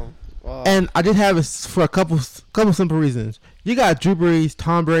awesome. Wow. And I did have it for a couple simple reasons. You got Drew Brees,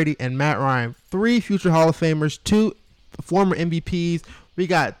 Tom Brady, and Matt Ryan, 3 future Hall of Famers, 2 former MVPs. We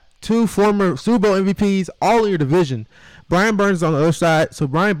got 2 former Super Bowl MVPs, all in your division. Brian Burns is on the other side, so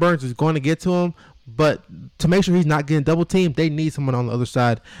Brian Burns is going to get to him, but to make sure he's not getting double teamed, they need someone on the other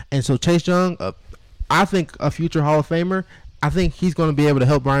side. And so Chase Young, I think a future Hall of Famer, I think he's going to be able to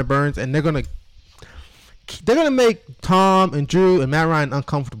help Brian Burns, and they're going to make Tom and Drew and Matt Ryan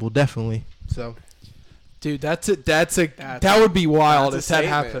uncomfortable, definitely. So Dude, that would be wild if that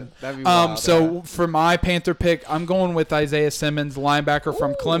happened. That'd be wild, so for my Panther pick, I'm going with Isaiah Simmons, linebacker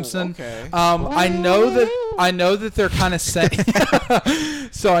from Clemson. Okay. I know that they're kind of saying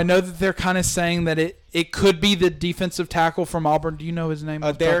so I know that they're kind of saying that it could be the defensive tackle from Auburn. Do you know his name?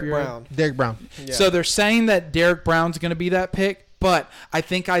 Derek Brown. Derek Brown. Yeah. So they're saying that Derek Brown's going to be that pick. But I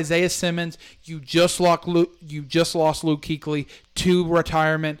think Isaiah Simmons, you just lost Luke Kuechly to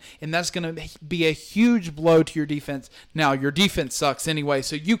retirement, and that's going to be a huge blow to your defense. Now, your defense sucks anyway,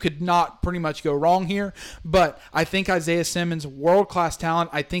 so you could not pretty much go wrong here. But I think Isaiah Simmons, world-class talent.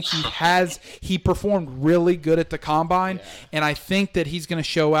 I think he performed really good at the Combine, and I think that he's going to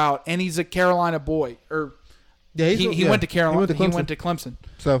show out. And he's a Carolina boy. He went to Carolina. He went to Clemson.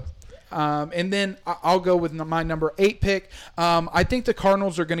 So. And then I'll go with my number 8 pick. I think the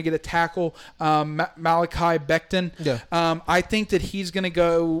Cardinals are going to get a tackle, Malachi Becton. Yeah. I think that he's going to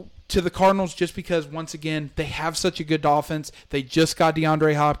go to the Cardinals just because, once again, they have such a good offense. They just got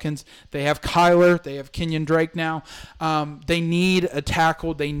DeAndre Hopkins. They have Kyler. They have Kenyon Drake now. They need a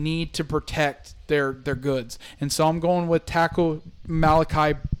tackle. They need to protect their goods. And so I'm going with tackle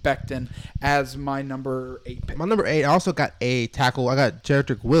Malachi Becton as my number 8 pick. My number 8, I also got a tackle. I got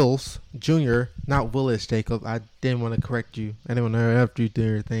Jedrick Wills Jr., not Willis, Jacob. I didn't want to correct you. I didn't want to interrupt you through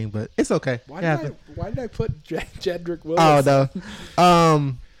your thing, but it's okay. Why did I put Jedrick Willis? Oh,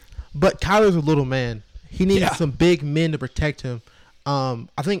 no. But Kyler's a little man. He needs some big men to protect him. I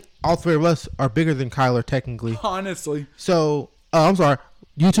think all three of us are bigger than Kyler, technically. Honestly. So, I'm sorry.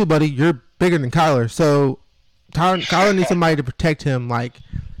 You too, buddy. You're bigger than Kyler. So, Kyler needs somebody to protect him. Like,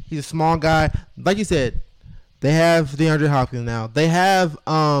 he's a small guy. Like you said, they have DeAndre Hopkins now. They have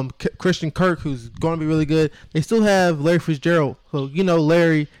Christian Kirk, who's going to be really good. They still have Larry Fitzgerald. So,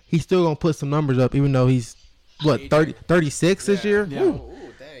 Larry, he's still going to put some numbers up, even though he's, 36 this year? Yeah. Ooh,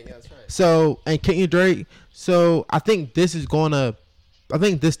 dang, yeah, that's right. So, and Kenyon Drake. So, I think this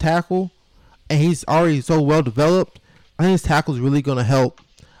tackle, and he's already so well developed, I think this tackle is really going to help,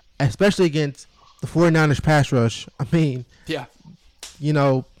 especially against the 49ers pass rush. I mean, yeah,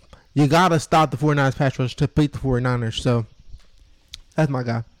 you got to stop the 49ers pass rush to beat the 49ers. So, that's my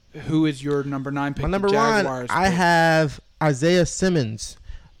guy. Who is your number 9 pick? My number 1, I have Isaiah Simmons.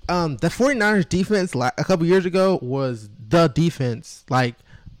 The 49ers defense a couple years ago was the defense.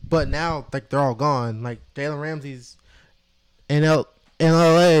 But now, they're all gone. Jalen Ramsey's in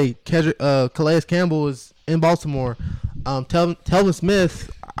L.A., Calais Campbell is in Baltimore. Telvin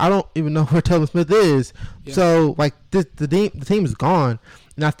Smith, I don't even know where Telvin Smith is. Yeah. So, the team is gone.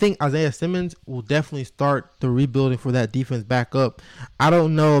 And I think Isaiah Simmons will definitely start the rebuilding for that defense back up. I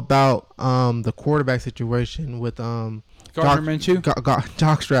don't know about the quarterback situation with Gardner Minshew,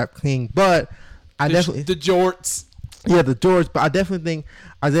 Jockstrap King, but the Jorts. Yeah, the Jorts. But I definitely think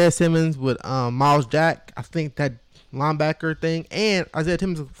Isaiah Simmons with Miles Jack. I think that linebacker thing, and Isaiah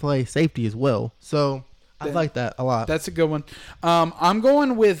Simmons will play safety as well. So I like that a lot. That's a good one. I'm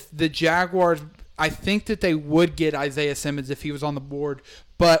going with the Jaguars. I think that they would get Isaiah Simmons if he was on the board,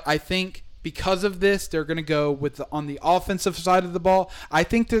 but I think because of this, they're going to go with on the offensive side of the ball. I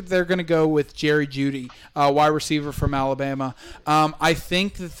think that they're going to go with Jerry Jeudy, wide receiver from Alabama. I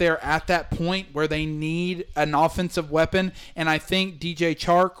think that they're at that point where they need an offensive weapon, and I think DJ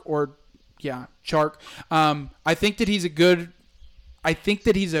Chark Chark. I think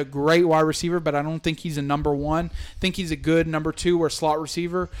that he's a great wide receiver, but I don't think he's a number 1. I think he's a good number 2 or slot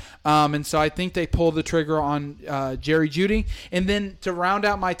receiver. And so I think they pull the trigger on Jerry Jeudy. And then to round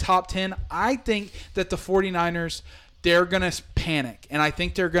out my top 10, I think that the 49ers, they're going to panic. And I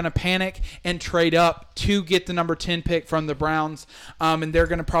think they're going to panic and trade up to get the number 10 pick from the Browns. And they're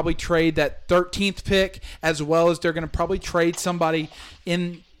going to probably trade that 13th pick, as well as they're going to probably trade somebody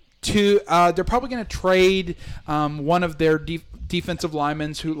they're probably going to trade one of their defensive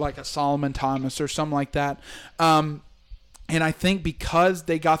linemen, who like a Solomon Thomas or something like that. And I think because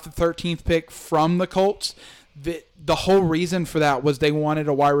they got the 13th pick from the Colts, the whole reason for that was they wanted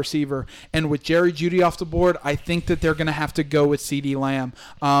a wide receiver. And with Jerry Jeudy off the board, I think that they're going to have to go with CeeDee Lamb,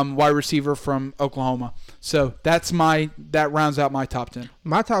 wide receiver from Oklahoma. So that rounds out my top 10.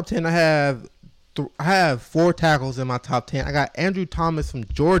 My top 10, I have 4 tackles in my top 10. I got Andrew Thomas from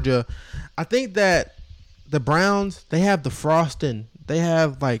Georgia. I think that the Browns, they have the frosting. They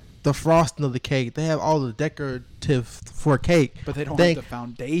have the frosting of the cake. They have all the decorative for a cake. But they don't have the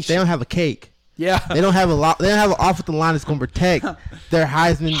foundation. They don't have a cake. Yeah. They don't have They don't have an offensive line that's going to protect their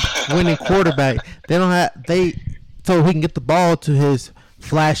Heisman winning quarterback. So he can get the ball to his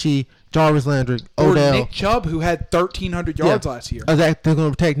flashy Jarvis Landry, Odell. Or Nick Chubb, who had 1,300 yards last year. Exactly. They're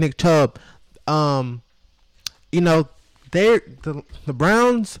going to protect Nick Chubb. the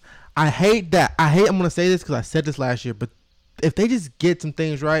Browns. I hate that. I'm gonna say this because I said this last year, but if they just get some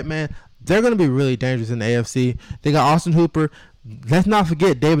things right, man, they're gonna be really dangerous in the AFC. They got Austin Hooper. Let's not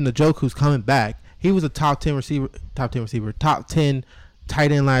forget David Njoku's coming back. He was a top 10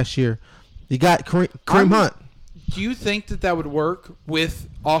 tight end last year. You got Kareem Hunt. Do you think that would work with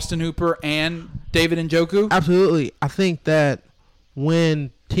Austin Hooper and David Njoku? Absolutely. I think that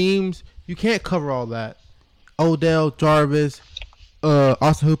when teams, you can't cover all that. Odell, Jarvis,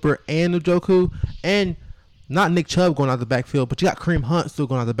 Austin Hooper, and Njoku, and not Nick Chubb going out the backfield, but you got Kareem Hunt still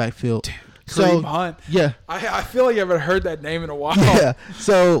going out the backfield. Dude, Kareem Hunt. Yeah. I feel like I haven't heard that name in a while. Yeah.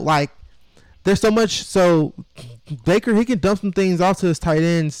 So, like, there's so much. So, Baker, he can dump some things off to his tight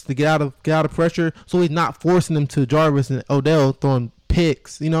ends to get out of pressure, so he's not forcing them to Jarvis and Odell throwing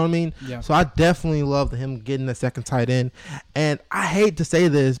picks. You know what I mean? Yeah. So I definitely love him getting the second tight end. And I hate to say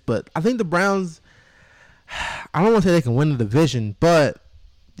this, but I think the Browns, I don't want to say they can win the division, but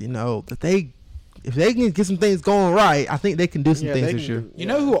if they can get some things going right, I think they can do some things this year. You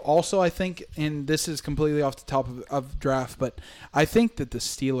know who also I think, and this is completely off the top of draft, but I think that the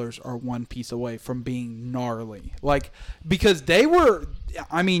Steelers are one piece away from being gnarly. Like, because they were,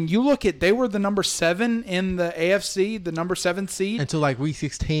 you look at, they were the number 7 in the AFC, the number 7 seed. Until like week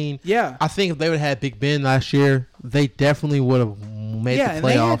 16. Yeah. I think if they would have had Big Ben last year, they definitely would have made the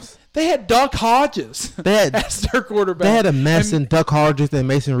playoffs. They had Duck Hodges as their quarterback. They had a mess in Duck Hodges and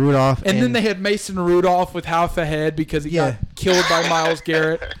Mason Rudolph. And then they had Mason Rudolph with half a head because he got killed by Myles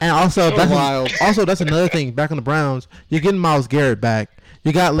Garrett. And also, that's another thing. Back on the Browns, you're getting Myles Garrett back.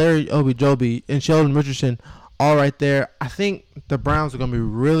 You got Larry Ogunjobi and Sheldon Richardson all right there. I think the Browns are going to be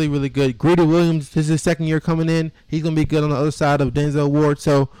really, really good. Greedy Williams, this is his second year coming in. He's going to be good on the other side of Denzel Ward.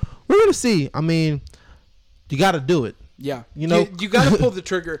 So we're going to see. You got to do it. Yeah, you got to pull the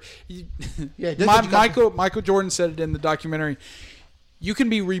trigger. Michael Jordan said it in the documentary. You can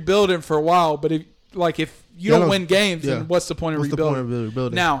be rebuilding for a while, but if you don't win games, then what's the point of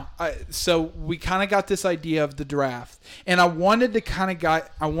rebuilding? Now, so we kind of got this idea of the draft, and I wanted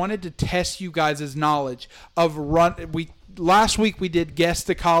to test you guys' knowledge of last week we did guess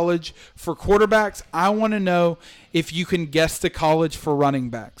the college for quarterbacks. I want to know if you can guess the college for running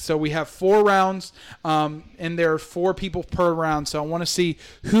backs. So we have 4 rounds, and there are 4 people per round. So I want to see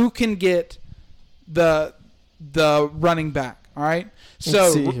who can get the running back. All right.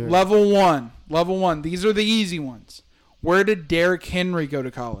 So level one. These are the easy ones. Where did Derrick Henry go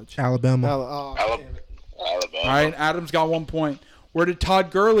to college? Alabama. Alabama. All right. Adam's got 1 point. Where did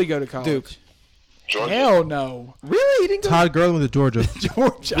Todd Gurley go to college? Duke. Georgia. Hell no. Really? He didn't go Todd Gurley went to Georgia.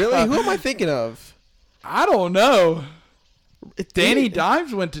 Georgia. Really? Who am I thinking of? I don't know. Danny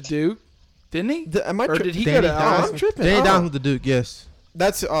Dimes went to Duke, didn't he? Did he go to Alabama? I'm tripping. Danny Dimes went to Duke, yes.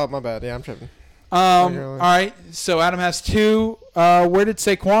 That's my bad. Yeah, I'm tripping. All right. So Adam has 2. Where did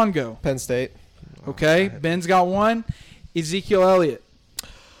Saquon go? Penn State. Okay. Ben's got 1. Ezekiel Elliott.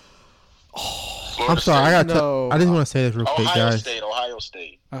 I'm sorry. I just want to say this real quick, guys. Ohio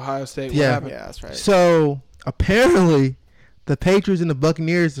State. What happened? Yeah, that's right. So apparently, the Patriots and the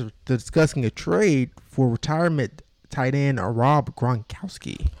Buccaneers are discussing a trade for retirement tight end Rob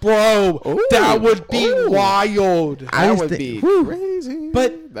Gronkowski. Bro, that would be wild. That would be crazy.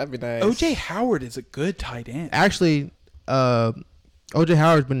 But that'd be nice. O.J. Howard is a good tight end. Actually, O.J.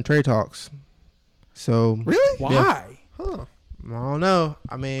 Howard's been in trade talks. So really? Why? Yeah. Huh. I don't know.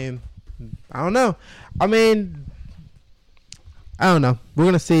 I don't know. We're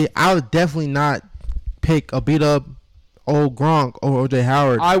going to see. I would definitely not pick a beat-up old Gronk over O.J.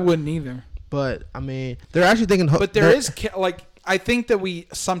 Howard. I wouldn't either. But, they're actually thinking... But there is, I think that we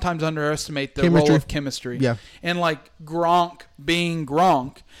sometimes underestimate the role of chemistry. Yeah. And, Gronk being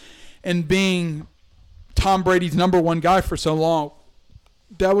Gronk and being Tom Brady's number 1 guy for so long,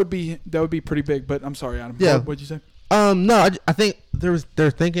 that would be pretty big. But I'm sorry, Adam. Yeah. What'd you say? No, I think they're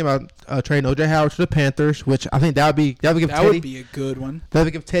thinking about trading O.J. Howard to the Panthers, which I think that would be a good one. That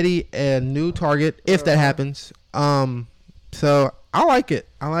would give Teddy a new target if that happens. So I like it.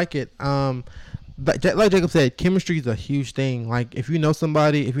 But like Jacob said, chemistry is a huge thing. Like if you know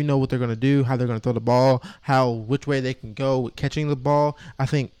somebody, if you know what they're gonna do, how they're gonna throw the ball, which way they can go with catching the ball, I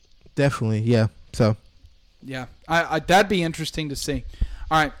think definitely, yeah. So yeah, I that'd be interesting to see.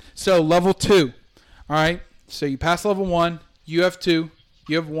 All right, so level 2. All right. So you pass level 1, you have 2,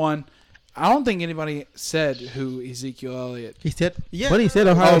 you have 1. I don't think anybody said who Ezekiel Elliott. He said, yeah. But he said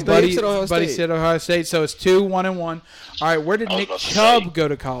Ohio State. Buddy said Ohio State. So it's 2, 1, and 1. All right, where did Nick Chubb go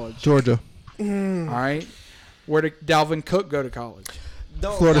to college? Georgia. All right, where did Dalvin Cook go to college?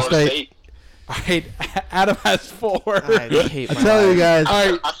 Florida State. All right, Adam has 4. I hate I my tell you life. guys.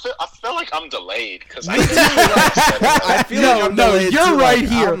 All right. I feel like I'm delayed because I feel like I'm delayed you're too, right like,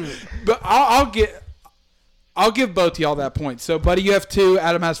 here. I'm- But I'll give both of y'all that point. So, Buddy, you have 2.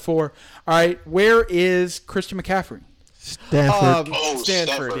 Adam has 4. All right, where is Christian McCaffrey? Stanford. Stanford,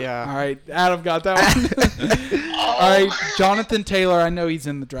 Stanford. yeah. All right, Adam got that one. All right, Jonathan Taylor. I know he's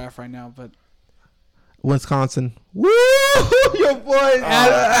in the draft right now, but Wisconsin. Woo! Your boy.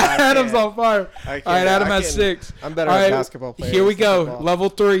 Adam's on fire. I can't. All right, Adam I has can't. 6. I'm better All at right, basketball players. Here we than go. football. Level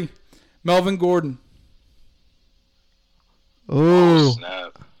 3. Melvin Gordon. Ooh.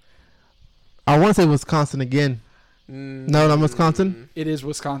 Snap. I want to say Wisconsin again. No, not Wisconsin. It is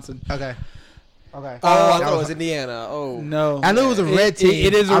Wisconsin. Okay. Okay. Oh, I thought it was Indiana. Oh. No. I knew it was a red team.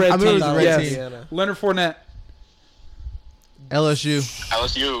 It is a red I team. knew it was a red yes. team. Indiana. Leonard Fournette. LSU.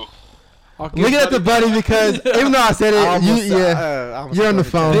 LSU. I'll give Looking at the buddy because even though I said I it, you, almost- yeah, I almost you're on the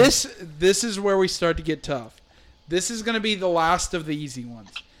voted phone. Jack. This is where we start to get tough. This is going to be the last of the easy ones.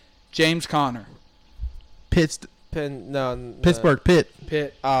 James Conner. No. Pittsburgh, Pitt.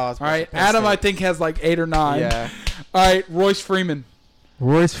 Pitt. Oh, All right, Adam, I think has like 8 or 9. Yeah. All right, Royce Freeman.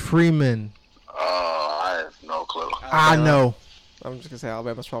 Royce Freeman. I have no clue. I know. I'm just gonna say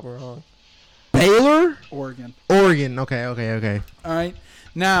Alabama's probably wrong. Baylor, Oregon. Oregon. Okay. All right,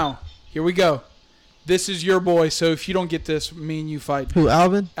 now here we go. This is your boy. So if you don't get this, me and you fight. Who?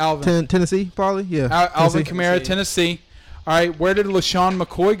 Alvin. Alvin. Tennessee, probably. Yeah. Alvin Tennessee. Kamara, Tennessee. All right, where did LaShawn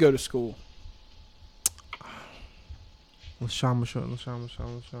McCoy go to school? LaShawn. Sean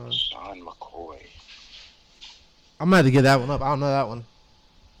McCoy. I'm gonna have to get that one up. I don't know that one.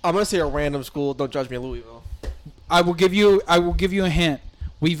 I'm gonna say a random school. Don't judge me, Louisville. I will give you a hint.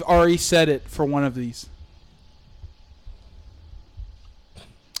 We've already said it for one of these.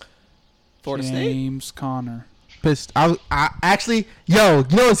 Florida State. James Conner. I actually, yo,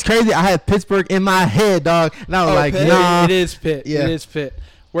 you know what's crazy? I had Pittsburgh in my head, dog, and I was like, Pitt? nah. It is Pitt. Yeah. It is Pitt.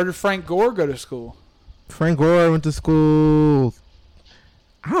 Where did Frank Gore go to school? Frank Gore went to school.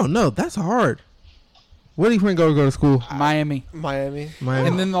 I don't know. That's hard. Where did Frank Gore go to school? Miami. Miami. Miami.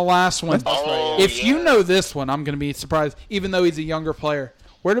 And then the last one. Oh, If you yeah. know this one, I'm going to be surprised, even though he's a younger player.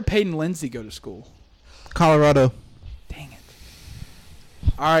 Where did Peyton Lindsey go to school? Colorado. Dang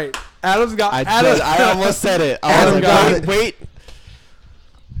it. All right. Adam's got I almost said it. Adam got it. Wait.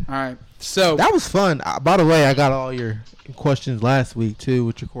 All right. So, That was fun. By the way, I got all your questions last week too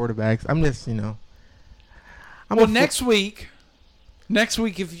with your quarterbacks. I'm just, well, next week,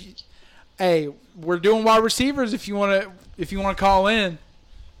 if you, hey, we're doing wide receivers if you want to call in.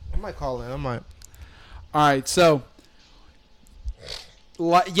 I might call in. I might. All right, so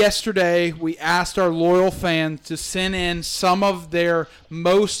yesterday we asked our loyal fans to send in some of their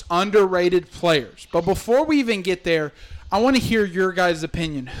most underrated players. But before we even get there, I want to hear your guys'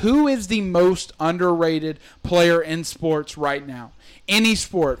 opinion. Who is the most underrated player in sports right now? Any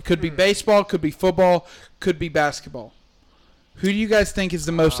sport. Could be baseball, could be football, could be basketball. Who do you guys think is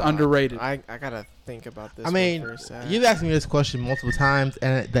the most underrated? I gotta think about this. I mean, one for a sec. you've asked me this question multiple times,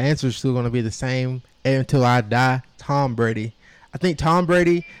 and the answer is still going to be the same until I die. Tom Brady. I think Tom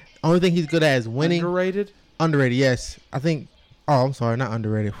Brady. Only thing he's good at is winning. Underrated? Underrated, yes. I think. Oh, I'm sorry, not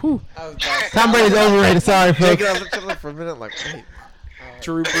underrated. Whew. I was about to- Tom Brady's overrated. Sorry, Jacob, folks. I was looking for a minute, like, wait.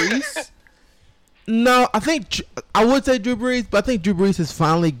 Drew Brees? No, I think I would say Drew Brees, but I think Drew Brees has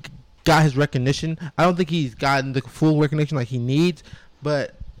finally got his recognition. I don't think he's gotten the full recognition like he needs,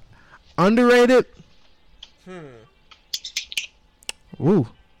 but underrated. Ooh,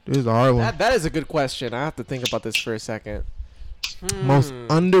 this is a hard one. That is a good question. I have to think about this for a second. Most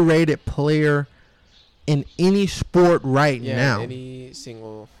underrated player in any sport right Yeah, now. any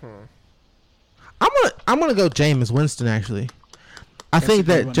single. I'm gonna go Jameis Winston. Actually, I That's think a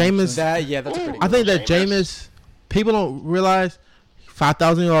good that one, Jameis. That's a pretty good I think that Jameis. Jameis. People don't realize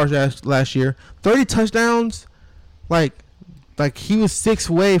 5,000 yards last year, 30 touchdowns. Like he was 6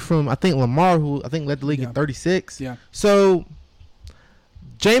 away from I think Lamar, who I think led the league Yeah. in 36. Yeah. So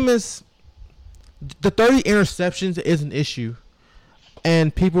Jameis, the 30 interceptions is an issue.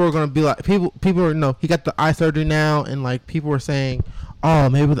 And people are gonna be like, people are he got the eye surgery now, and like people are saying, oh,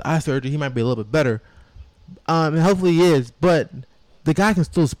 maybe with the eye surgery he might be a little bit better. And hopefully he is, but the guy can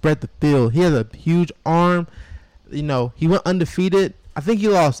still spread the field. He has a huge arm. He went undefeated. I think he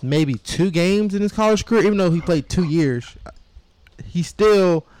lost maybe 2 games in his college career, even though he played 2 years. He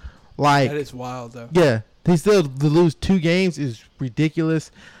still That is wild, though. yeah, he still to lose 2 games is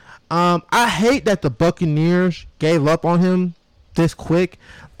ridiculous. I hate that the Buccaneers gave up on him this quick.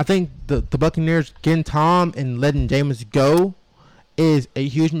 I think the Buccaneers getting Tom and letting Jameis go is a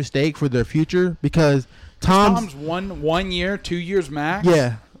huge mistake for their future because Tom's 1 year, 2 years max.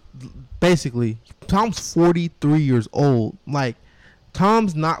 yeah, basically, Tom's 43 years old. Like,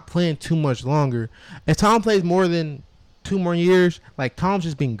 Tom's not playing too much longer. If Tom plays more than 2 more years, like, Tom's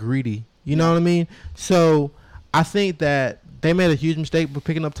just being greedy. You know what I mean? So I think that they made a huge mistake by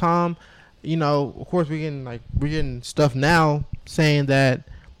picking up Tom. You know, of course, we're getting stuff now saying that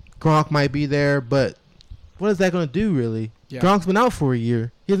Gronk might be there, but what is that going to do, really? Yeah. Gronk's been out for a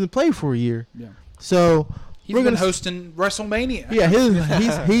year. He hasn't played for a year. Yeah. So he's been hosting WrestleMania. Yeah,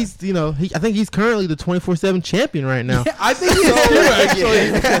 he's you know, I think he's currently the 24/7 champion right now. Yeah, I think he is too,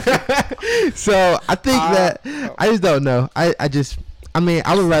 actually. So I think that I just don't know. I would have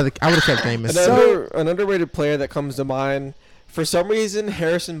kept Jameis. An underrated player that comes to mind, for some reason,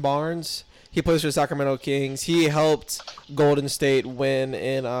 Harrison Barnes. He plays for the Sacramento Kings. He helped Golden State win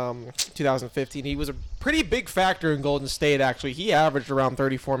in 2015. He was a pretty big factor in Golden State, actually. He averaged around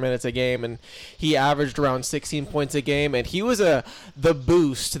 34 minutes a game, and he averaged around 16 points a game. And he was the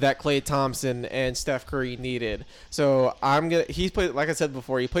boost that Klay Thompson and Steph Curry needed. So he's played, like I said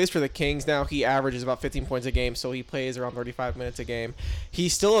before, he plays for the Kings now. He averages about 15 points a game, so he plays around 35 minutes a game.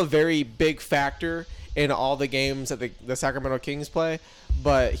 He's still a very big factor in all the games that the Sacramento Kings play,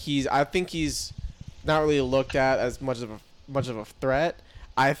 but I think he's not really looked at as much of a threat.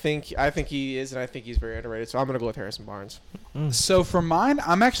 I think he is, and I think he's very underrated. So I'm gonna go with Harrison Barnes. So for mine,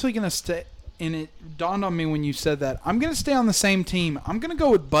 I'm actually gonna stay. And it dawned on me when you said that. I'm gonna stay on the same team. I'm gonna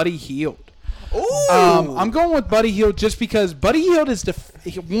go with Buddy Hield. Ooh. I'm going with Buddy Hield just because Buddy Hield is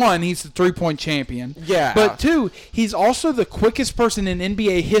one, he's the 3-point champion. Yeah. But two, he's also the quickest person in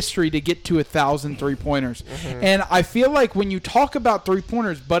NBA history to get to 1,000 3-pointers. Mm-hmm. And I feel like when you talk about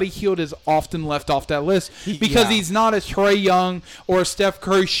 3-pointers, Buddy Hield is often left off that list because he's not a Trae Young or a Steph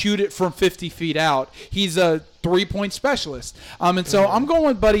Curry shoot it from 50 feet out. He's a 3-point specialist. And so I'm going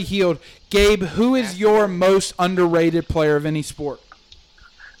with Buddy Hield. Gabe, who is your most underrated player of any sport?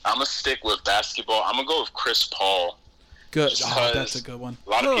 I'm going to stick with basketball. I'm going to go with Chris Paul. Good. Oh, that's a good one. A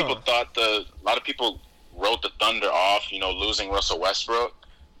lot of people wrote the Thunder off, losing Russell Westbrook.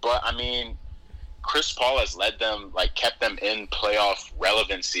 But, I mean, Chris Paul has led them, kept them in playoff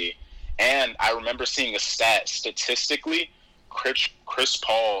relevancy. And I remember seeing a statistically, Chris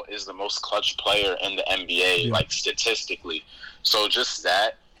Paul is the most clutch player in the NBA, statistically. So just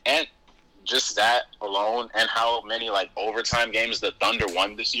that alone, and how many overtime games the Thunder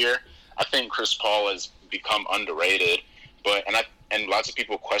won this year, I think Chris Paul has become underrated. And lots of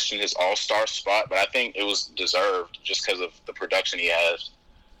people question his All-Star spot, but I think it was deserved just because of the production he has.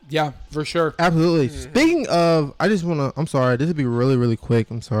 Yeah, for sure. Absolutely. Mm-hmm. Speaking of, I'm sorry, this would be really, really quick.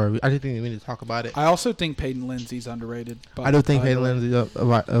 I'm sorry. I just think we need to talk about it. I also think Peyton Lindsey's underrated. I do think Peyton Lindsey's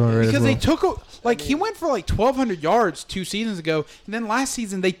underrated. Because they took, he went for 1,200 yards 2 seasons ago, and then last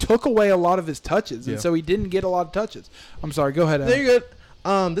season they took away a lot of his touches, and so he didn't get a lot of touches. I'm sorry, go ahead, Adam. There you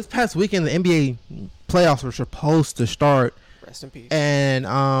go. This past weekend, the NBA playoffs were supposed to start. Rest in peace. And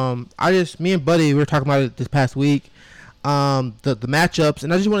me and Buddy, we were talking about it this past week. The matchups,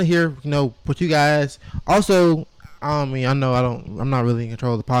 and I just want to hear what you guys also. I'm not really in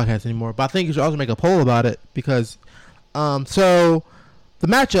control of the podcast anymore, but I think you should also make a poll about it because so the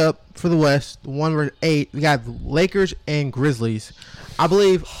matchup for the West, 1 versus 8, we got Lakers and Grizzlies. I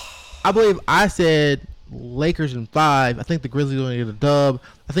believe I said Lakers in 5. I think the Grizzlies are going to get a dub.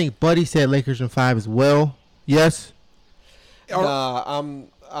 I think Buddy said Lakers in 5 as well. Yes. I'm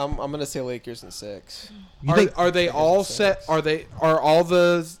gonna say Lakers in 6. Are they all set? Are all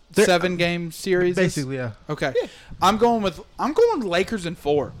the 7-game series? Basically, yeah. Okay, yeah. I'm going with Lakers in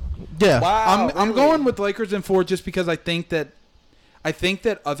 4. Yeah, wow. I'm going with Lakers in 4 just because I think that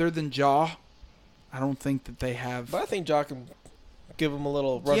other than Ja, I don't think that they have. But I think Ja can give them a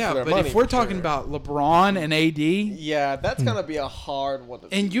little run for their money. Yeah, but if we're talking about LeBron and AD, that's gonna be a hard one.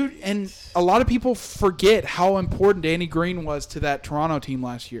 And a lot of people forget how important Danny Green was to that Toronto team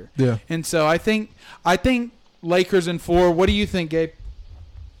last year. Yeah, and so I think Lakers in 4. What do you think, Gabe?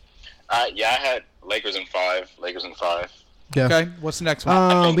 I had Lakers in 5. Yeah. Okay. What's the next one?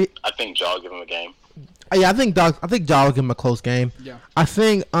 I think Ja will give him a game. Yeah, I think Ja will give him a close game. Yeah. I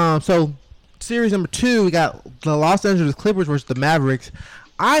think so. Series number 2, we got the Los Angeles Clippers versus the Mavericks.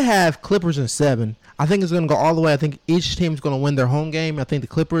 I have Clippers in 7. I think it's going to go all the way. I think each team's going to win their home game. I think the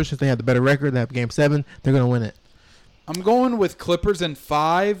Clippers, since they have the better record, they have game 7, they're going to win it. I'm going with Clippers in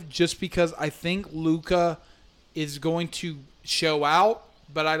 5 just because I think Luka is going to show out,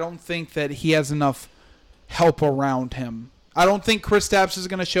 but I don't think that he has enough help around him. I don't think Kristaps is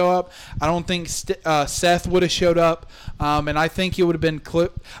going to show up. I don't think Seth would have showed up, and I think it would have been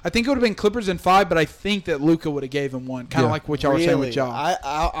Clippers in 5. But I think that Luka would have gave him 1, kind of like what y'all were saying with Ja.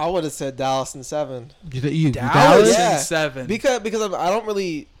 I would have said Dallas in 7. You Dallas in 7 because I don't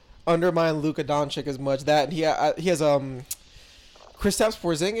really. undermine Luka Doncic as much. That he has Kristaps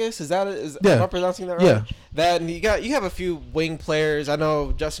Porzingis. Am I pronouncing that right? Yeah. That and you have a few wing players. I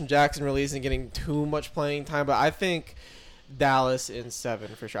know Justin Jackson really isn't getting too much playing time, but I think Dallas in 7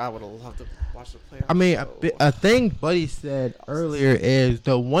 for sure. I would love to watch the playoffs. I mean, a thing Buddy said earlier is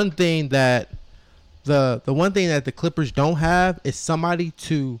the one thing that the Clippers don't have is somebody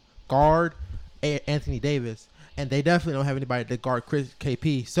to guard Anthony Davis, and they definitely don't have anybody to guard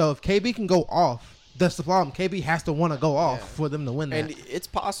KP. So if KB can go off, that's the problem. KB has to want to go off for them to win that. And it's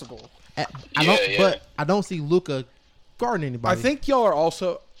possible. But I don't see Luka guarding anybody. I think y'all are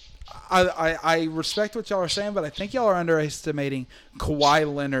also. I respect what y'all are saying, but I think y'all are underestimating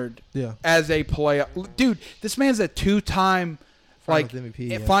Kawhi Leonard as a player. Dude, this man's a 2-time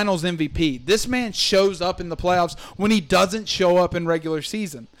Finals MVP. This man shows up in the playoffs when he doesn't show up in regular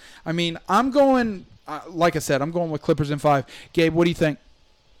season. I mean, I'm going, like I said, I'm going with Clippers in 5. Gabe, what do you think?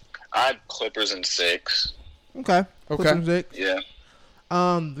 I had Clippers in 6. Okay. Clippers in 6. Yeah.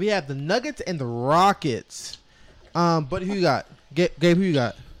 We have the Nuggets and the Rockets. But who you got? Gabe, who you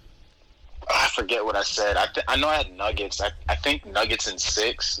got? I forget what I said. I know I had Nuggets. I think Nuggets in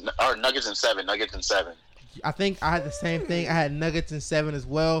 6 or Nuggets in 7. Nuggets in 7. I think I had the same thing. I had Nuggets in 7 as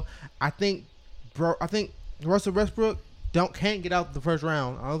well. I think Russell Westbrook can't get out the first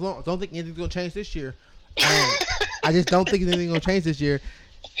round. I don't think anything's gonna change this year. I just don't think anything's gonna change this year.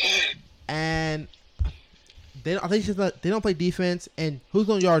 And they don't play defense. And who's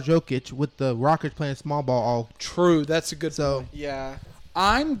gonna guard Jokic with the Rockets playing small ball all? True, that's a good point. Yeah.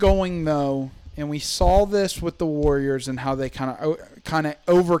 I'm going though, and we saw this with the Warriors and how they kind of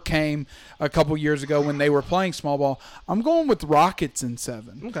overcame a couple years ago when they were playing small ball. I'm going with Rockets in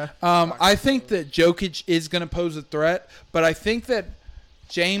 7. Okay. I think that Jokic is going to pose a threat, but I think that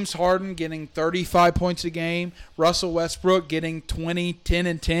James Harden getting 35 points a game, Russell Westbrook getting 20, 10,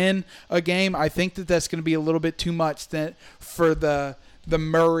 and 10 a game, I think that that's going to be a little bit too much for the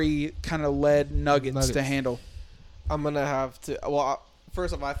Murray kind of led Nuggets to handle. I'm going to have to – well,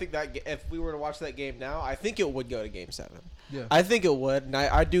 first of all, I think that if we were to watch that game now, I think it would go to Game 7. Yeah. I think it would, and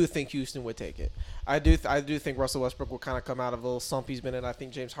I do think Houston would take it. I do think Russell Westbrook will kind of come out of a little slump he's been in. I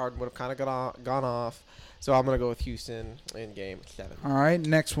think James Harden would have kind of gone off. So I'm going to go with Houston in Game 7. All right,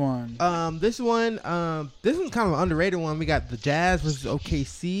 next one. This one's kind of an underrated one. We got the Jazz versus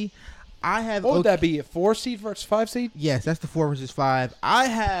OKC. What would that be, a 4 seed versus 5 seed? Yes, that's the 4 versus 5. I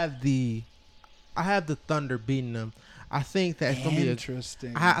have the Thunder beating them. I think that's going to be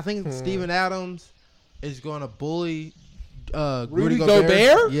interesting. I think Steven Adams is going to bully Rudy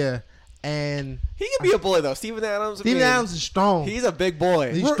Gobert? Yeah. And he can be a bully though. Steven Adams is strong. He's a big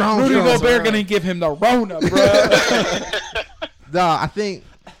boy. He's strong. Rudy Gobert gonna give him the Rona, bro. Nah, I think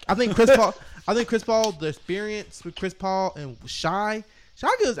Chris Paul. I think Chris Paul, the experience with Chris Paul and Shai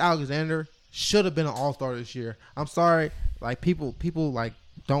Gilgeous-Alexander should have been an All-Star this year. I'm sorry, like people like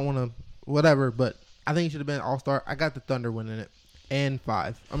don't want to whatever, but I think he should have been an All-Star. I got the Thunder winning it in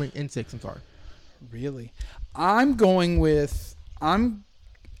 6. I'm sorry. Really, I'm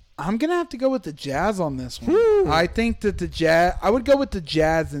gonna have to go with the Jazz on this one. I think that I would go with the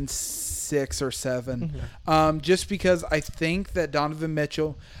Jazz in 6 or 7, just because I think that Donovan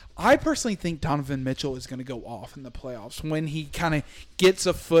Mitchell. I personally think Donovan Mitchell is going to go off in the playoffs when he kind of gets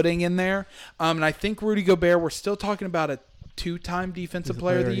a footing in there. And I think Rudy Gobert. We're still talking about a 2-time defensive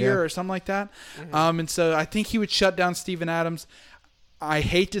player of the year or something like that. And so I think he would shut down Steven Adams. I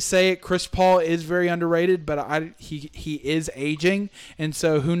hate to say it, Chris Paul is very underrated, but he is aging, and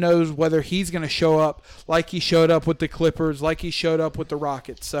so who knows whether he's going to show up like he showed up with the Clippers, like he showed up with the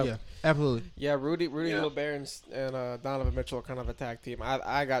Rockets. So yeah, absolutely. Yeah, Rudy Gobert and Donovan Mitchell are kind of a tag team.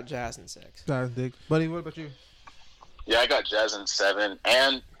 I got Jazz in 6. Buddy, what about you? Yeah, I got Jazz in 7,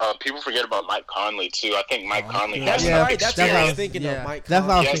 and people forget about Mike Conley too. I think Mike Conley has enough experience. That's what I was thinking of. Mike Conley. That's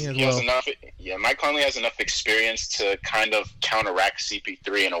what I was thinking as well. Mike Conley has enough experience to kind of counteract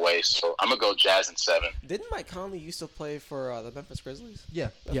CP3 in a way. So I'm gonna go Jazz in 7. Didn't Mike Conley used to play for the Memphis Grizzlies? Yeah.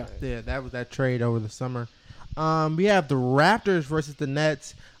 That was that trade over the summer. We have the Raptors versus the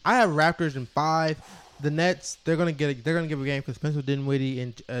Nets. I have Raptors in 5. The Nets, they're gonna give a game because Spencer Dinwiddie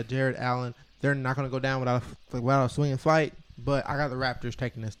and Jared Allen. They're not going to go down without a swinging fight, but I got the Raptors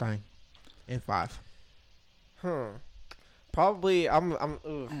taking this thing in 5. Probably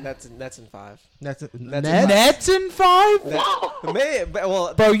Nets in 5. Nets in 5?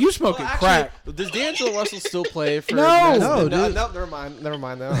 Bro, you smoking crack. Does D'Angelo Russell still play for? No, dude. No, never mind.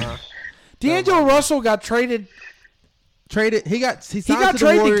 D'Angelo Russell got traded. He got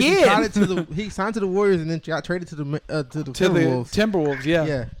traded again. He signed to the Warriors and then got traded to the Timberwolves. Timberwolves,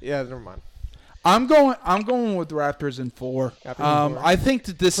 yeah. Yeah, never mind. I'm going with Raptors in 4. I think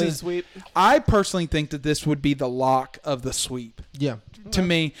that this is sweep. I personally think that this would be the lock of the sweep. Yeah. To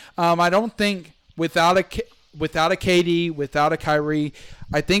me, I don't think without a KD, without a Kyrie,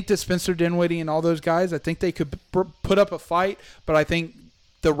 I think that Spencer Dinwiddie and all those guys, I think they could put up a fight, but I think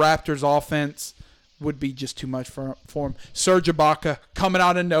the Raptors offense would be just too much for him. Serge Ibaka coming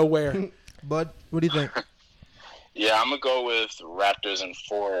out of nowhere. Bud, what do you think? Yeah, I'm gonna go with Raptors in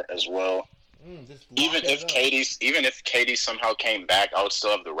 4 as well. Even if KD somehow came back, I would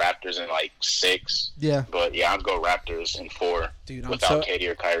still have the Raptors in like 6. Yeah. But yeah, I'd go Raptors in 4 without KD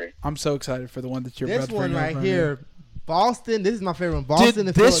or Kyrie. I'm so excited for the one that you're about This to one bring right up here, Boston. This is my favorite one. Boston. Dude,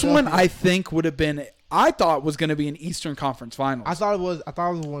 and this one Philadelphia. I think would have been. I thought was going to be an Eastern Conference Finals. I thought it was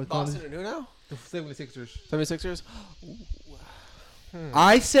one. Boston and who now? The 76ers. 76ers?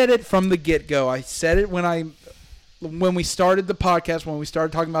 I said it from the get-go. I said it when we started the podcast, when we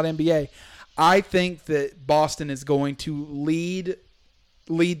started talking about NBA. I think that Boston is going to lead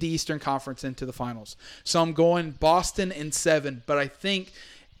the Eastern Conference into the finals. So I'm going Boston in 7, but I think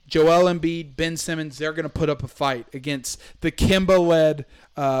Joel Embiid, Ben Simmons, they're going to put up a fight against the Kemba-led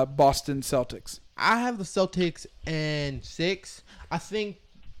Boston Celtics. I have the Celtics in 6. I think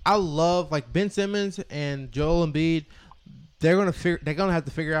I love like Ben Simmons and Joel Embiid. They're gonna have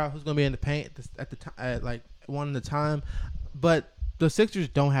to figure out who's gonna be in the paint at the time, at like one at a time. But the Sixers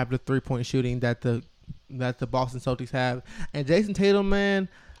don't have the 3-point shooting that the Boston Celtics have. And Jason Tatum, man,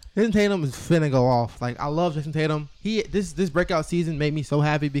 Jason Tatum is finna go off. Like I love Jason Tatum. This breakout season made me so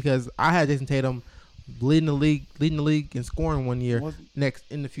happy because I had Jason Tatum leading the league in scoring one year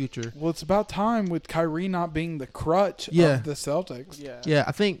in the future. Well, it's about time with Kyrie not being the crutch of the Celtics. Yeah,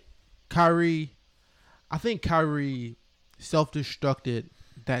 I think Kyrie self-destructed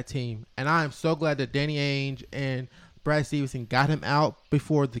that team, and I am so glad that Danny Ainge and Brad Stevenson got him out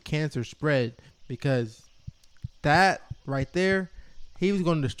before the cancer spread, because that right there, he was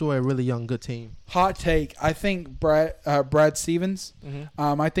going to destroy a really young good team. Hot take. I think Brad Stevens.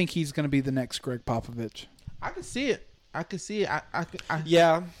 I think he's going to be the next Greg Popovich. I can see it. I can see it. I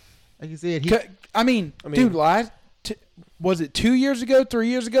can see it. Dude, was it 2 years ago, 3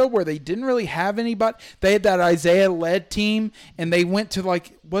 years ago, where they didn't really have anybody? They had that Isaiah-led team, and they went to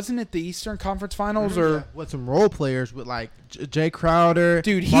wasn't it the Eastern Conference Finals or with some role players with like Jay Crowder?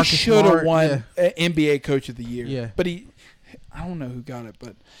 Dude, he should have won NBA Coach of the Year. Yeah, but I don't know who got it,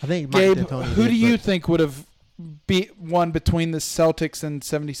 but I think Gabe, who do you think would have won between the Celtics and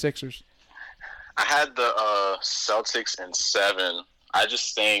 76ers? I had the Celtics in 7. I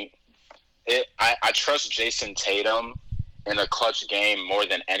just think I trust Jason Tatum in a clutch game more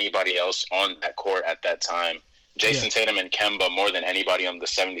than anybody else on that court at that time. Jason Tatum and Kemba more than anybody on the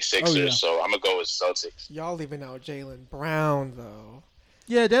 76ers, so I'm going to go with Celtics. Y'all leaving out Jaylen Brown, though.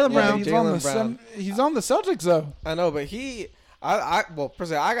 Yeah, Jaylen Brown. He's on the Celtics, though. I know, but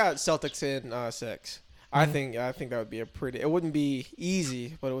personally, I got Celtics in 6. I think that would be it wouldn't be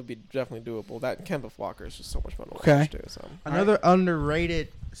easy, but it would be definitely doable. That and Kemba Walker is just so much fun to watch too. So. Another underrated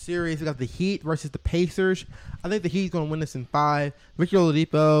series, we got the Heat versus the Pacers. I think the Heat's going to win this in 5. Victor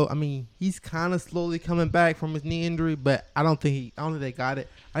Oladipo, he's kind of slowly coming back from his knee injury, but I don't think they got it.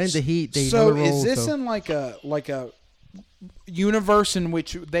 I think the Heat, they So roll, is this in like a universe in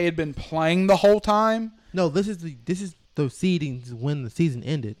which they had been playing the whole time? No, this is the seedings when the season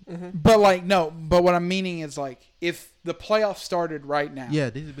ended. Mm-hmm. But what I'm meaning is if the playoffs started right now,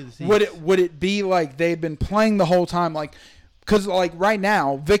 these would be the seedings. Would it be like they'd been playing the whole time, because right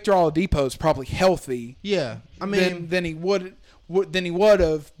now Victor Oladipo is probably healthy. Yeah, than he would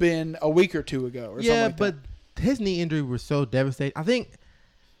have been a week or two ago. Or something like but his knee injury was so devastating. I think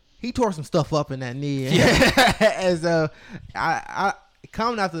he tore some stuff up in that knee. As I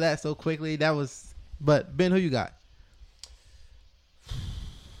coming after that so quickly, that was. But Ben, who you got?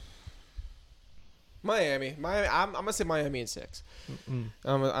 Miami. I'm gonna say Miami in 6. I'm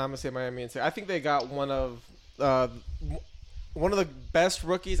gonna say Miami in 6. I think they got one of the best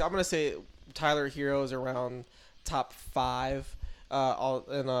rookies. I'm gonna say Tyler Hero's around top 5 all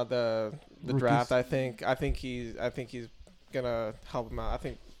in the draft. I think he's gonna help him out. I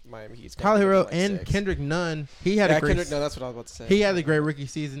think Miami Heat's Tyler Hero and 6. Kendrick Nunn. He had a great. Kendrick, no, that's what I was about to say. He had a great rookie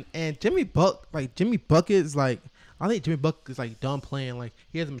season, and Jimmy Bucket's I think Jimmy Bucket is done playing.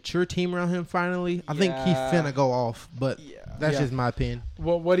 He has a mature team around him finally. I think he's finna go off, but that's just my opinion.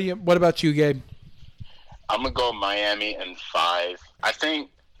 Well, what about you, Gabe? I'm gonna go Miami in 5. I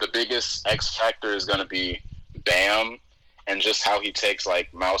think the biggest X factor is gonna be Bam and just how he takes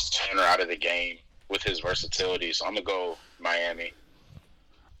Miles Turner out of the game with his versatility. So I'm gonna go Miami.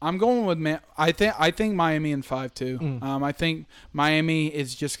 I'm going with I think Miami in 5 too. I think Miami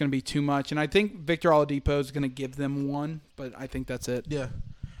is just going to be too much, and I think Victor Oladipo is going to give them one, but I think that's it. Yeah.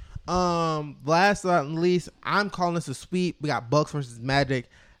 Last but not least, I'm calling this a sweep. We got Bucks versus Magic.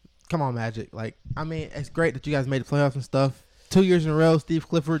 Come on, Magic. Like, I mean, it's great that you guys made the playoffs and stuff. 2 years in a row, Steve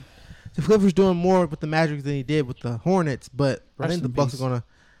Clifford's doing more with the Magic than he did with the Hornets, but I think the Bucks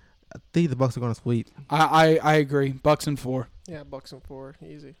are gonna sweep. I agree. Bucks in 4. Yeah, Bucks in 4,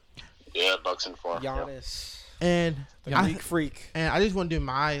 easy. Yeah, Bucks in 4. Giannis, And freak. And I just want to do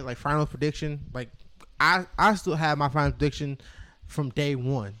my like final prediction. Like, I still have my final prediction from day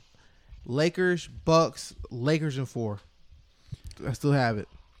one. Lakers, Bucks, Lakers in 4. I still have it.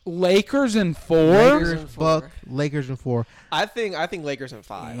 Lakers in 4. Lakers, Bucks, Lakers in 4. I think Lakers in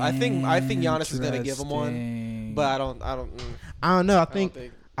 5. I think Giannis is gonna give them one, but I don't know. I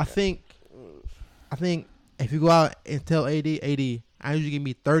think if you go out and tell AD, I need you to give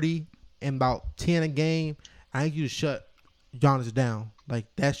me 30 and about 10 a game. I need you to shut Giannis down. Like,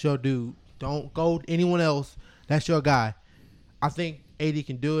 that's your dude. Don't go to anyone else. That's your guy. I think AD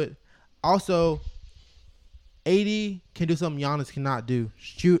can do it. Also, AD can do something Giannis cannot do.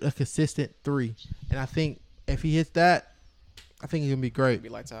 Shoot a consistent 3. And I think if he hits that, I think he's going to be great. Be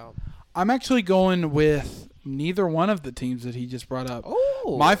lights out. I'm actually going with neither one of the teams that he just brought up.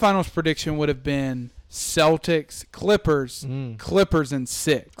 Oh. My finals prediction would have been Celtics, Clippers, Clippers in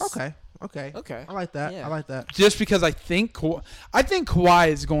 6. Okay. I like that. Yeah. I like that. Just because I think Kawhi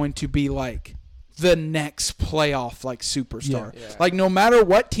is going to be like the next playoff like superstar. Yeah. Like, no matter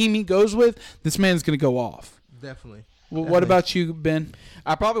what team he goes with, this man's going to go off. Definitely. Well, what about you, Ben?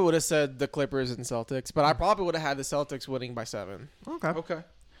 I probably would have said the Clippers and Celtics, but I probably would have had the Celtics winning by 7. Okay.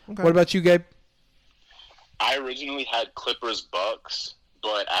 What about you, Gabe? I originally had Clippers Bucks,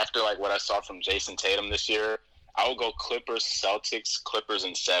 but after like what I saw from Jason Tatum this year, I will go Clippers Celtics, Clippers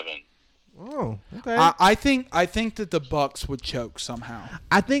in 7. Oh, okay. I think that the Bucks would choke somehow.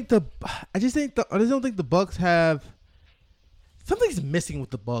 I just don't think the Bucks have something's missing with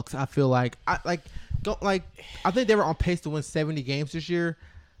the Bucks. I feel like I think they were on pace to win 70 games this year.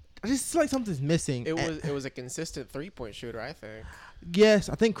 I just feel like something's missing. It was a consistent 3-point shooter, I think. Yes,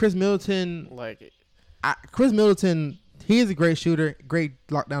 I think Chris Middleton. He is a great shooter, great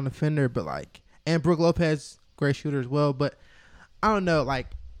lockdown defender, but and Brook Lopez, great shooter as well. But I don't know,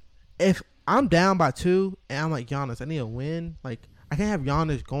 if I'm down by 2 and I'm like, Giannis, I need a win. Like, I can't have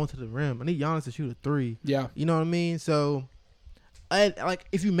Giannis going to the rim. I need Giannis to shoot a 3. Yeah. You know what I mean? So,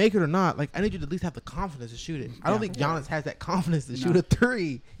 if you make it or not, I need you to at least have the confidence to shoot it. I don't think Giannis has that confidence to shoot a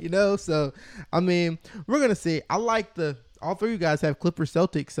 3, you know? So, I mean, we're going to see. I like all 3 of you guys have Clippers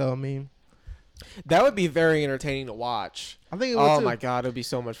Celtics, so, I mean. That would be very entertaining to watch. I think it would too. My God, it would be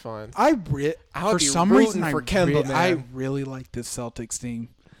so much fun. For some reason, I really like this Celtics team.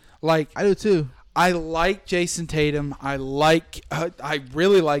 I do too. I like Jason Tatum. I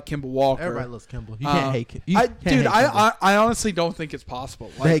really like Kemba Walker. Everybody loves Kemba. You can't hate him. I honestly don't think it's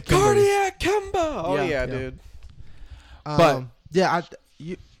possible. Cardiac Kemba. Oh yeah, dude. But I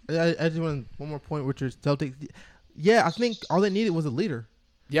just want one more point, which is Celtics. Yeah, I think all they needed was a leader.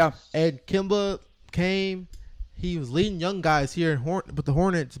 Yeah, and Kemba came. He was leading young guys here with the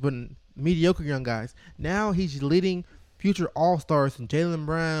Hornets, but mediocre young guys. Now he's leading future All-Stars and Jaylen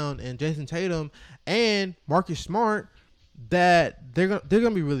Brown and Jason Tatum and Marcus Smart. That they're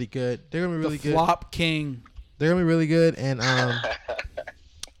gonna be really good. They're gonna be really good. Flop king. They're gonna be really good, and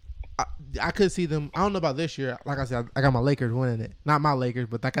I could see them. I don't know about this year. Like I said, I got my Lakers winning it. Not my Lakers,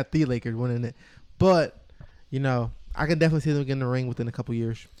 but I got the Lakers winning it. But I can definitely see them getting the ring within a couple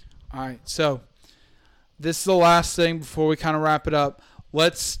years. All right, so this is the last thing before we kind of wrap it up.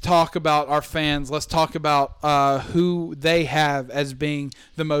 Let's talk about our fans. Let's talk about who they have as being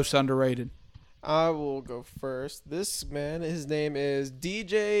the most underrated. I will go first. This man, his name is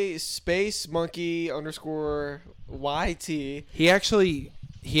DJ Space Monkey _YT. He actually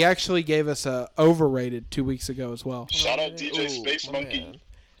gave us a overrated 2 weeks ago as well. Shout out DJ Space Monkey. Man.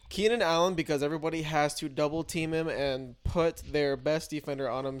 Keenan Allen, because everybody has to double team him and put their best defender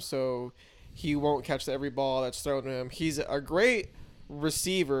on him so he won't catch every ball that's thrown to him. He's a great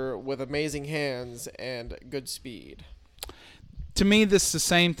receiver with amazing hands and good speed. To me, this is the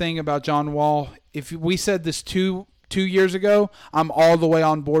same thing about John Wall. If we said this two years ago, I'm all the way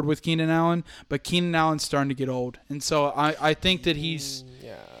on board with Keenan Allen, but Keenan Allen's starting to get old. And so I think that he's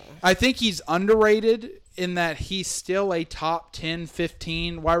underrated in that he's still a top 10,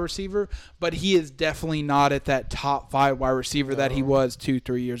 15 wide receiver, but he is definitely not at that top 5 wide receiver that he was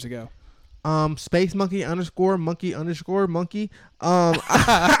 2-3 years ago. Space Monkey _monkey.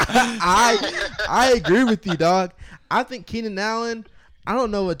 I agree with you, dog. I think Keenan Allen. I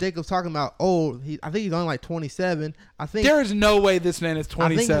don't know what Jacob's talking about. Oh, I think he's only like 27. I think There is no way this man is I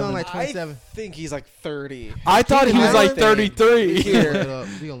think he's 27. only like 27. I think he's like 30. I thought he was like 33. We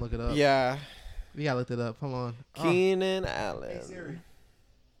gonna look it up. Yeah. We gotta look it up. Come on. Keenan Allen. Hey Siri.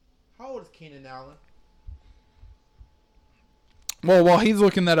 How old is Keenan Allen? Well, while he's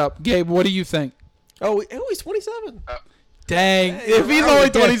looking that up, Gabe, what do you think? Oh, he's 27. Dang, Hey, if he's right. only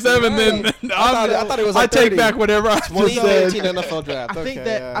 27, then Right. I thought it was like I take 30. back whatever I just 2018 said. NFL draft. I think Okay,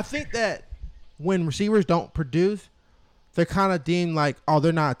 that yeah. I think that when receivers don't produce, they're kind of deemed like, oh,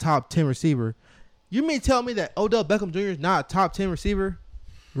 they're not a top 10 receiver. You mean tell me that Odell Beckham Jr. is not a top 10 receiver?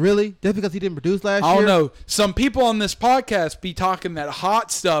 Really? Just because he didn't produce last year? I don't know. Some people on this podcast be talking that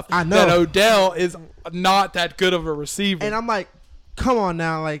hot stuff. I know. That Odell is not that good of a receiver. And I'm like, come on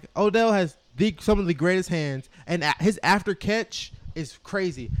now. Like, Odell has some of the greatest hands, and his after catch is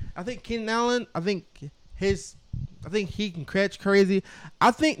crazy. I think Keenan Allen, I think he can catch crazy.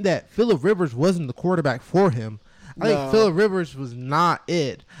 I think that Phillip Rivers wasn't the quarterback for him. I think Phillip Rivers was not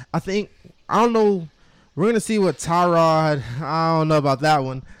it. I don't know. We're going to see what Tyrod. I don't know about that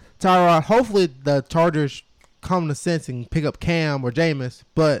one. Tyrod, hopefully the Chargers come to sense and pick up Cam or Jameis,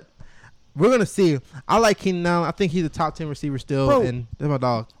 but we're going to see. I like Keenan Allen. I think he's a top 10 receiver still, Bro, and that's my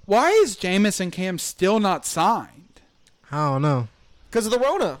dog. Why is Jameis and Cam still not signed? I don't know. Because of the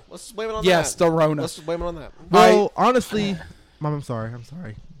Rona. Let's just blame it on Yes, that. the Rona. Let's just blame it on that. Well, honestly, I'm sorry.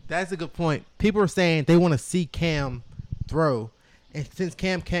 That's a good point. People are saying they want to see Cam throw. And since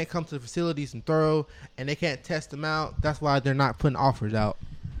Cam can't come to the facilities and throw, and they can't test him out, that's why they're not putting offers out.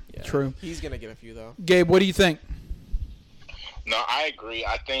 Yeah, True. He's going to get a few, though. Gabe, what do you think? No, I agree.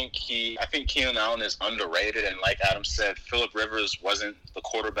 I think Keenan Allen is underrated, and like Adam said, Phillip Rivers wasn't the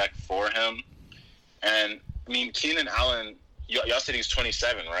quarterback for him. And I mean, Keenan Allen, y'all said he's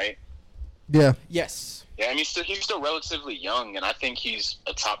 27, right? Yeah. Yeah, I mean, he's still relatively young, and I think he's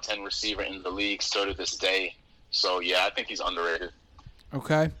a top 10 receiver in the league still to this day. So yeah, I think he's underrated.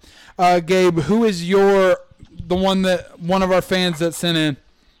 Okay. Gabe, who is one of our fans that sent in?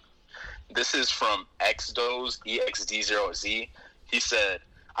 This is from XDOZ, EXD0Z. He said,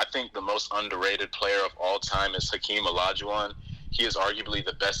 I think the most underrated player of all time is Hakeem Olajuwon. He is arguably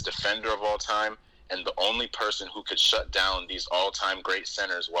the best defender of all time and the only person who could shut down these all-time great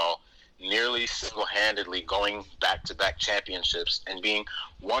centers while nearly single-handedly going back-to-back championships and being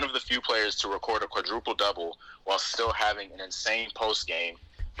one of the few players to record a quadruple-double while still having an insane post-game,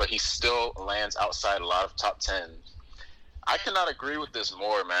 but he still lands outside a lot of top 10. I cannot agree with this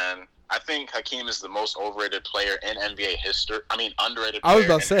more, man. I think Hakeem is the most overrated player in NBA history. I mean, underrated player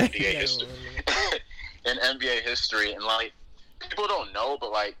NBA history. In NBA history. And, like, people don't know,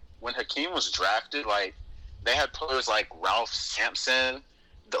 but, like, when Hakeem was drafted, like, they had players like Ralph Sampson,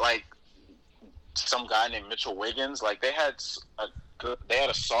 like, some guy named Mitchell Wiggins. Like, they had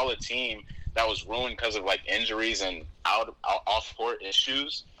a solid team that was ruined because of, like, injuries and off-court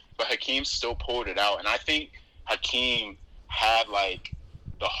issues. But Hakeem still pulled it out. And I think Hakeem had, like,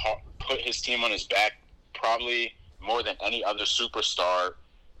 put his team on his back probably more than any other superstar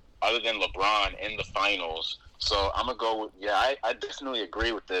other than LeBron in the finals. So I'm going to go with, I definitely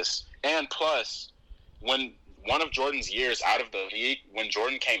agree with this. And plus, when one of Jordan's years out of the league, when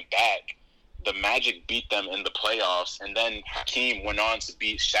Jordan came back, the Magic beat them in the playoffs, and then Hakeem went on to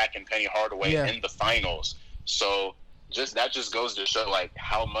beat Shaq and Penny Hardaway in the finals. So that just goes to show, like,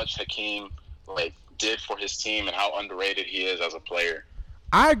 how much Hakeem, like, did for his team and how underrated he is as a player.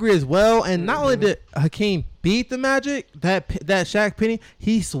 I agree as well, and not only did Hakeem beat the Magic, that Shaq Penny,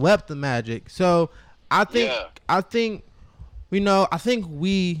 he swept the Magic. So I think this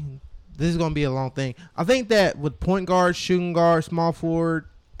is gonna be a long thing. I think that with point guard, shooting guard, small forward,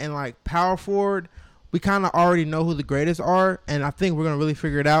 and like power forward, we kind of already know who the greatest are, and I think we're gonna really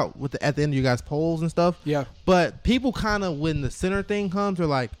figure it out at the end of you guys' polls and stuff. Yeah. But people kind of, when the center thing comes, are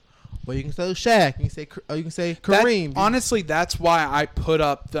like, well, you can say Shaq, you can say Kareem. Honestly, that's why I put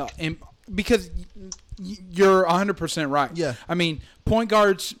up because you're 100% right. Yeah. I mean, point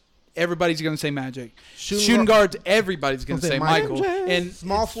guards, everybody's going to say Magic. Shooting guards, everybody's going to say Michael. And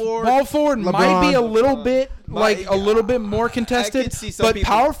small forward LeBron might be a little bit a little bit more contested, but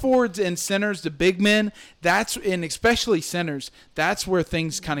power forwards and centers, the big men, and especially centers, that's where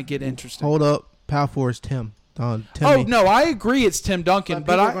things kind of get interesting. Hold up, power forwards, Tim. No, I agree it's Tim Duncan,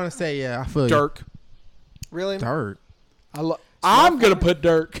 but I'm going to say, I feel Dirk. Really? Dirk. I'm going to put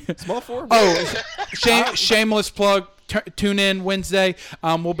Dirk. Small forward? Oh, shameless plug. Tune in Wednesday.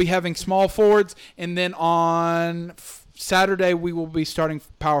 We'll be having small forwards, and then on Saturday we will be starting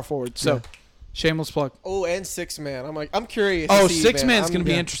power forwards. So, shameless plug. Oh, and six man. I'm curious. Six man's going to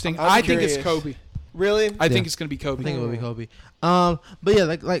be interesting. I think it's Kobe. Really? I think it's gonna be Kobe. I think it will be Kobe. But yeah,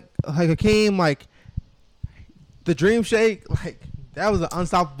 like Hakeem, like the Dream Shake, like that was an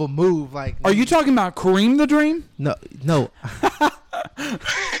unstoppable move. Like, Are you talking about Kareem the Dream? No.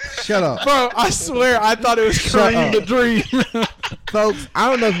 Shut up, Bro, I swear I thought it was Shut Kareem up. the Dream. folks. I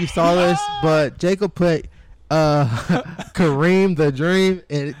don't know if you saw this, but Jacob put Kareem the Dream,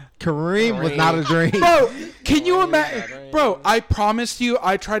 and Kareem was not a dream. Bro, can you imagine? Bro, I promised you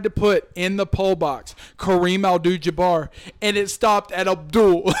I tried to put in the poll box Kareem Abdul-Jabbar, and it stopped at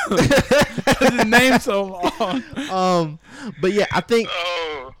Abdul. His name's so long. But yeah, I think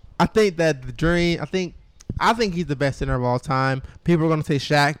Oh, that the Dream. I think he's the best center of all time. People are gonna say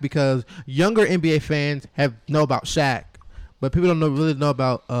Shaq because younger NBA fans know about Shaq, but people don't really know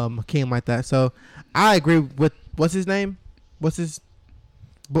about Hakeem like that. So I agree with what's his name? What's his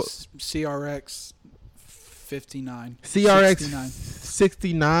CRX 59. CRX 69.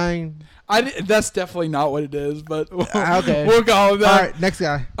 69. That's definitely not what it is, but Okay. we'll go with that. All right, next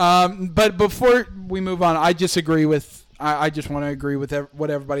guy. But before we move on, I just agree with. I just want to agree with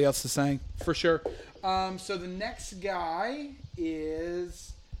what everybody else is saying for sure. So the next guy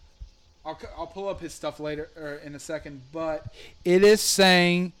is. I'll pull up his stuff later or in a second, but it is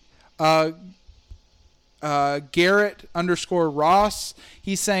saying. Garrett_Ross.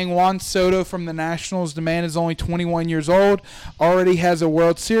 He's saying Juan Soto from the Nationals. The man is only 21 years old. Already has a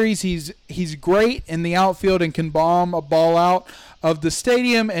World Series. He's great in the outfield and can bomb a ball out of the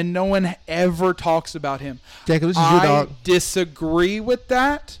stadium, and no one ever talks about him. Jacob, this is your dog. I disagree with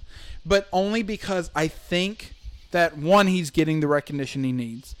that, but only because I think that, one, he's getting the recognition he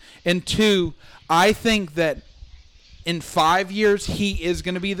needs, and two, I think that in 5 years he is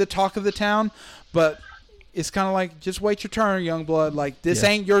going to be the talk of the town, but it's kind of like, just wait your turn, young blood. Like, this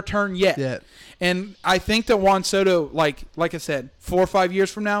ain't your turn yet. Yeah. And I think that Juan Soto, like I said, 4 or 5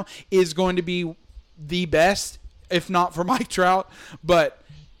 years from now is going to be the best, if not for Mike Trout, but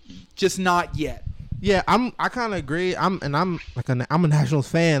just not yet. Yeah, I kind of agree. I'm a Nationals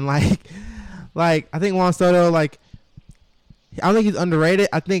fan. Like I think Juan Soto, like, I don't think he's underrated.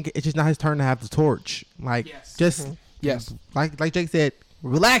 I think it's just not his turn to have the torch. Like, Yes. like Jake said,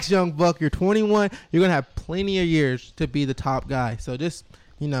 relax, young buck. You're 21. You're gonna have plenty of years to be the top guy. So just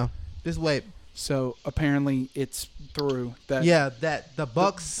wait. So apparently it's through that. Yeah, that the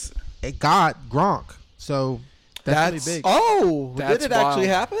Bucks got Gronk. So that's really big. Oh, That's did it actually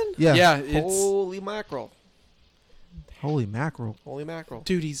wild. happen? Yeah. Yeah, it's Holy mackerel. Holy mackerel. Holy mackerel.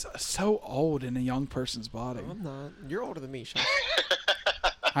 dude, he's so old in a young person's body. I'm not. You're older than me, Sean.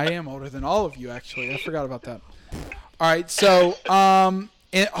 I am older than all of you, actually. I forgot about that. All right, so and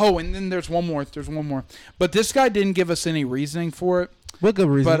then there's one more. But this guy didn't give us any reasoning for it. What good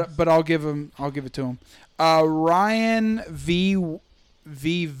reason? But I'll give it to him. Ryan V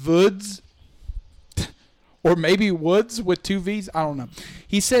Woods, or maybe Woods with 2 V's. I don't know.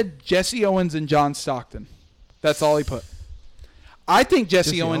 He said Jesse Owens and John Stockton. That's all he put. I think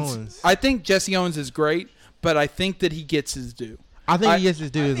Jesse Owens. I think Jesse Owens is great, but I think that he gets his due. I think he gets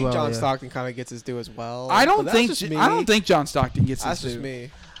his due as well. John yeah. Stockton kind of gets his due as well. I don't but think that's just me. I don't think John Stockton gets That's his just due.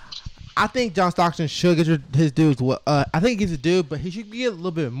 me. I think John Stockton should get his due as well. I think he gets his due, but he should get a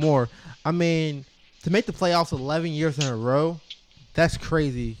little bit more. I mean, to make the playoffs 11 years in a row, that's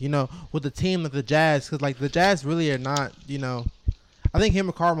crazy. With the team like the Jazz, because like the Jazz really are not. I think him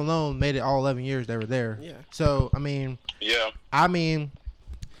and Karl Malone made it all 11 years they were there. Yeah. So I mean,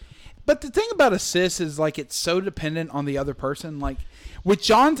 But the thing about assists is like it's so dependent on the other person. Like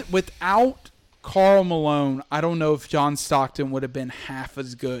without Karl Malone, I don't know if John Stockton would have been half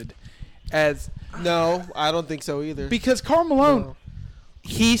as good as. No, I don't think so either. Because Karl Malone,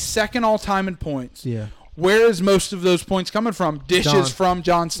 he's second all time in points. yeah. Where is most of those points coming from? Dishes from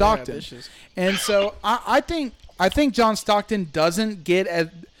John Stockton. dishes. And so I think John Stockton doesn't get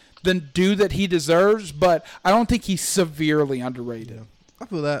the due that he deserves, but I don't think he's severely underrated. Yeah. I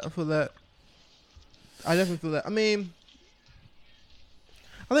feel that. I definitely feel that. I mean,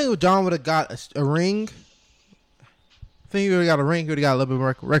 I think if John would have got a ring, I think he would have got a ring. He would have got a little bit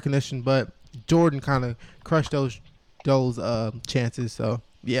more recognition, but Jordan kind of crushed those chances. So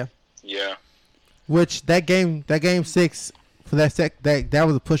yeah. Yeah. Which that game 6 for that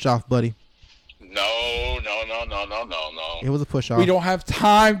was a push off, buddy. No. It was a push off. We don't have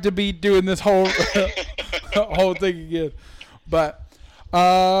time to be doing this whole whole thing again. But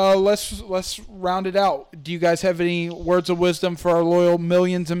let's round it out. Do you guys have any words of wisdom for our loyal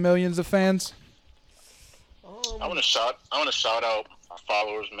millions and millions of fans? I want to shout out our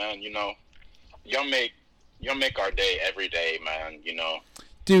followers, man. Y'all make our day every day, man.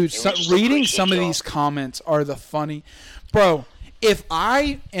 Dude, just reading appreciate some of y'all. these comments are the funny. Bro, if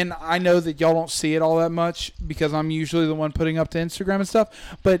and I know that y'all don't see it all that much because I'm usually the one putting up to Instagram and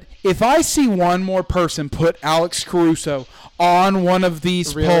stuff, but if I see one more person put Alex Caruso on one of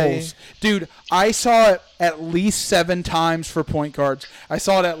these polls, dude, I saw it at least 7 times for point guards. I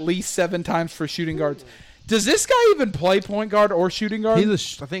saw it at least 7 times for shooting guards. Does this guy even play point guard or shooting guard? I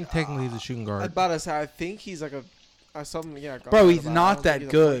think technically he's a shooting guard. About to say, I think he's like something. Yeah, bro, he's not that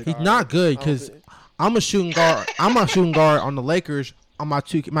good. He's not good because I'm a shooting guard. I'm a shooting guard on the Lakers on my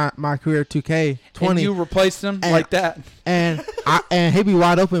career 2K20. And you replaced him like that. And he'd be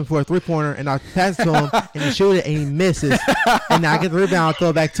wide open for a 3-pointer, and I pass it to him, and he shoot it, and he misses. And I get the rebound, I throw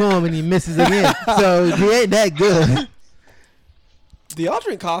it back to him, and he misses again. So he ain't that good. Do y'all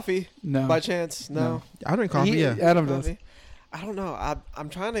drink coffee? No. By chance? No. I drink coffee. Yeah. Adam does. I don't know. I'm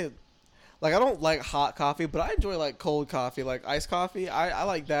trying to. Like, I don't like hot coffee, but I enjoy like cold coffee, like iced coffee. I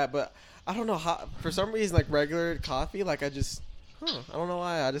like that, but I don't know how. For some reason, like regular coffee, like I don't know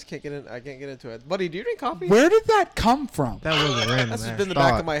why. I just can't get in. I can't get into it. Buddy, do you drink coffee? Where did that come from? That was a random. That's just been in the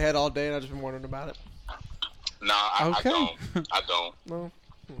back of my head all day, and I've just been wondering about it. Nah, I don't. I don't. No.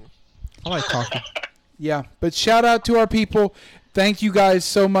 I like coffee. Yeah, but shout out to our people. Thank you guys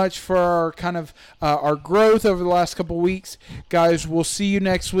so much for our kind of our growth over the last couple weeks. Guys, we'll see you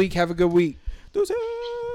next week. Have a good week. Deuces.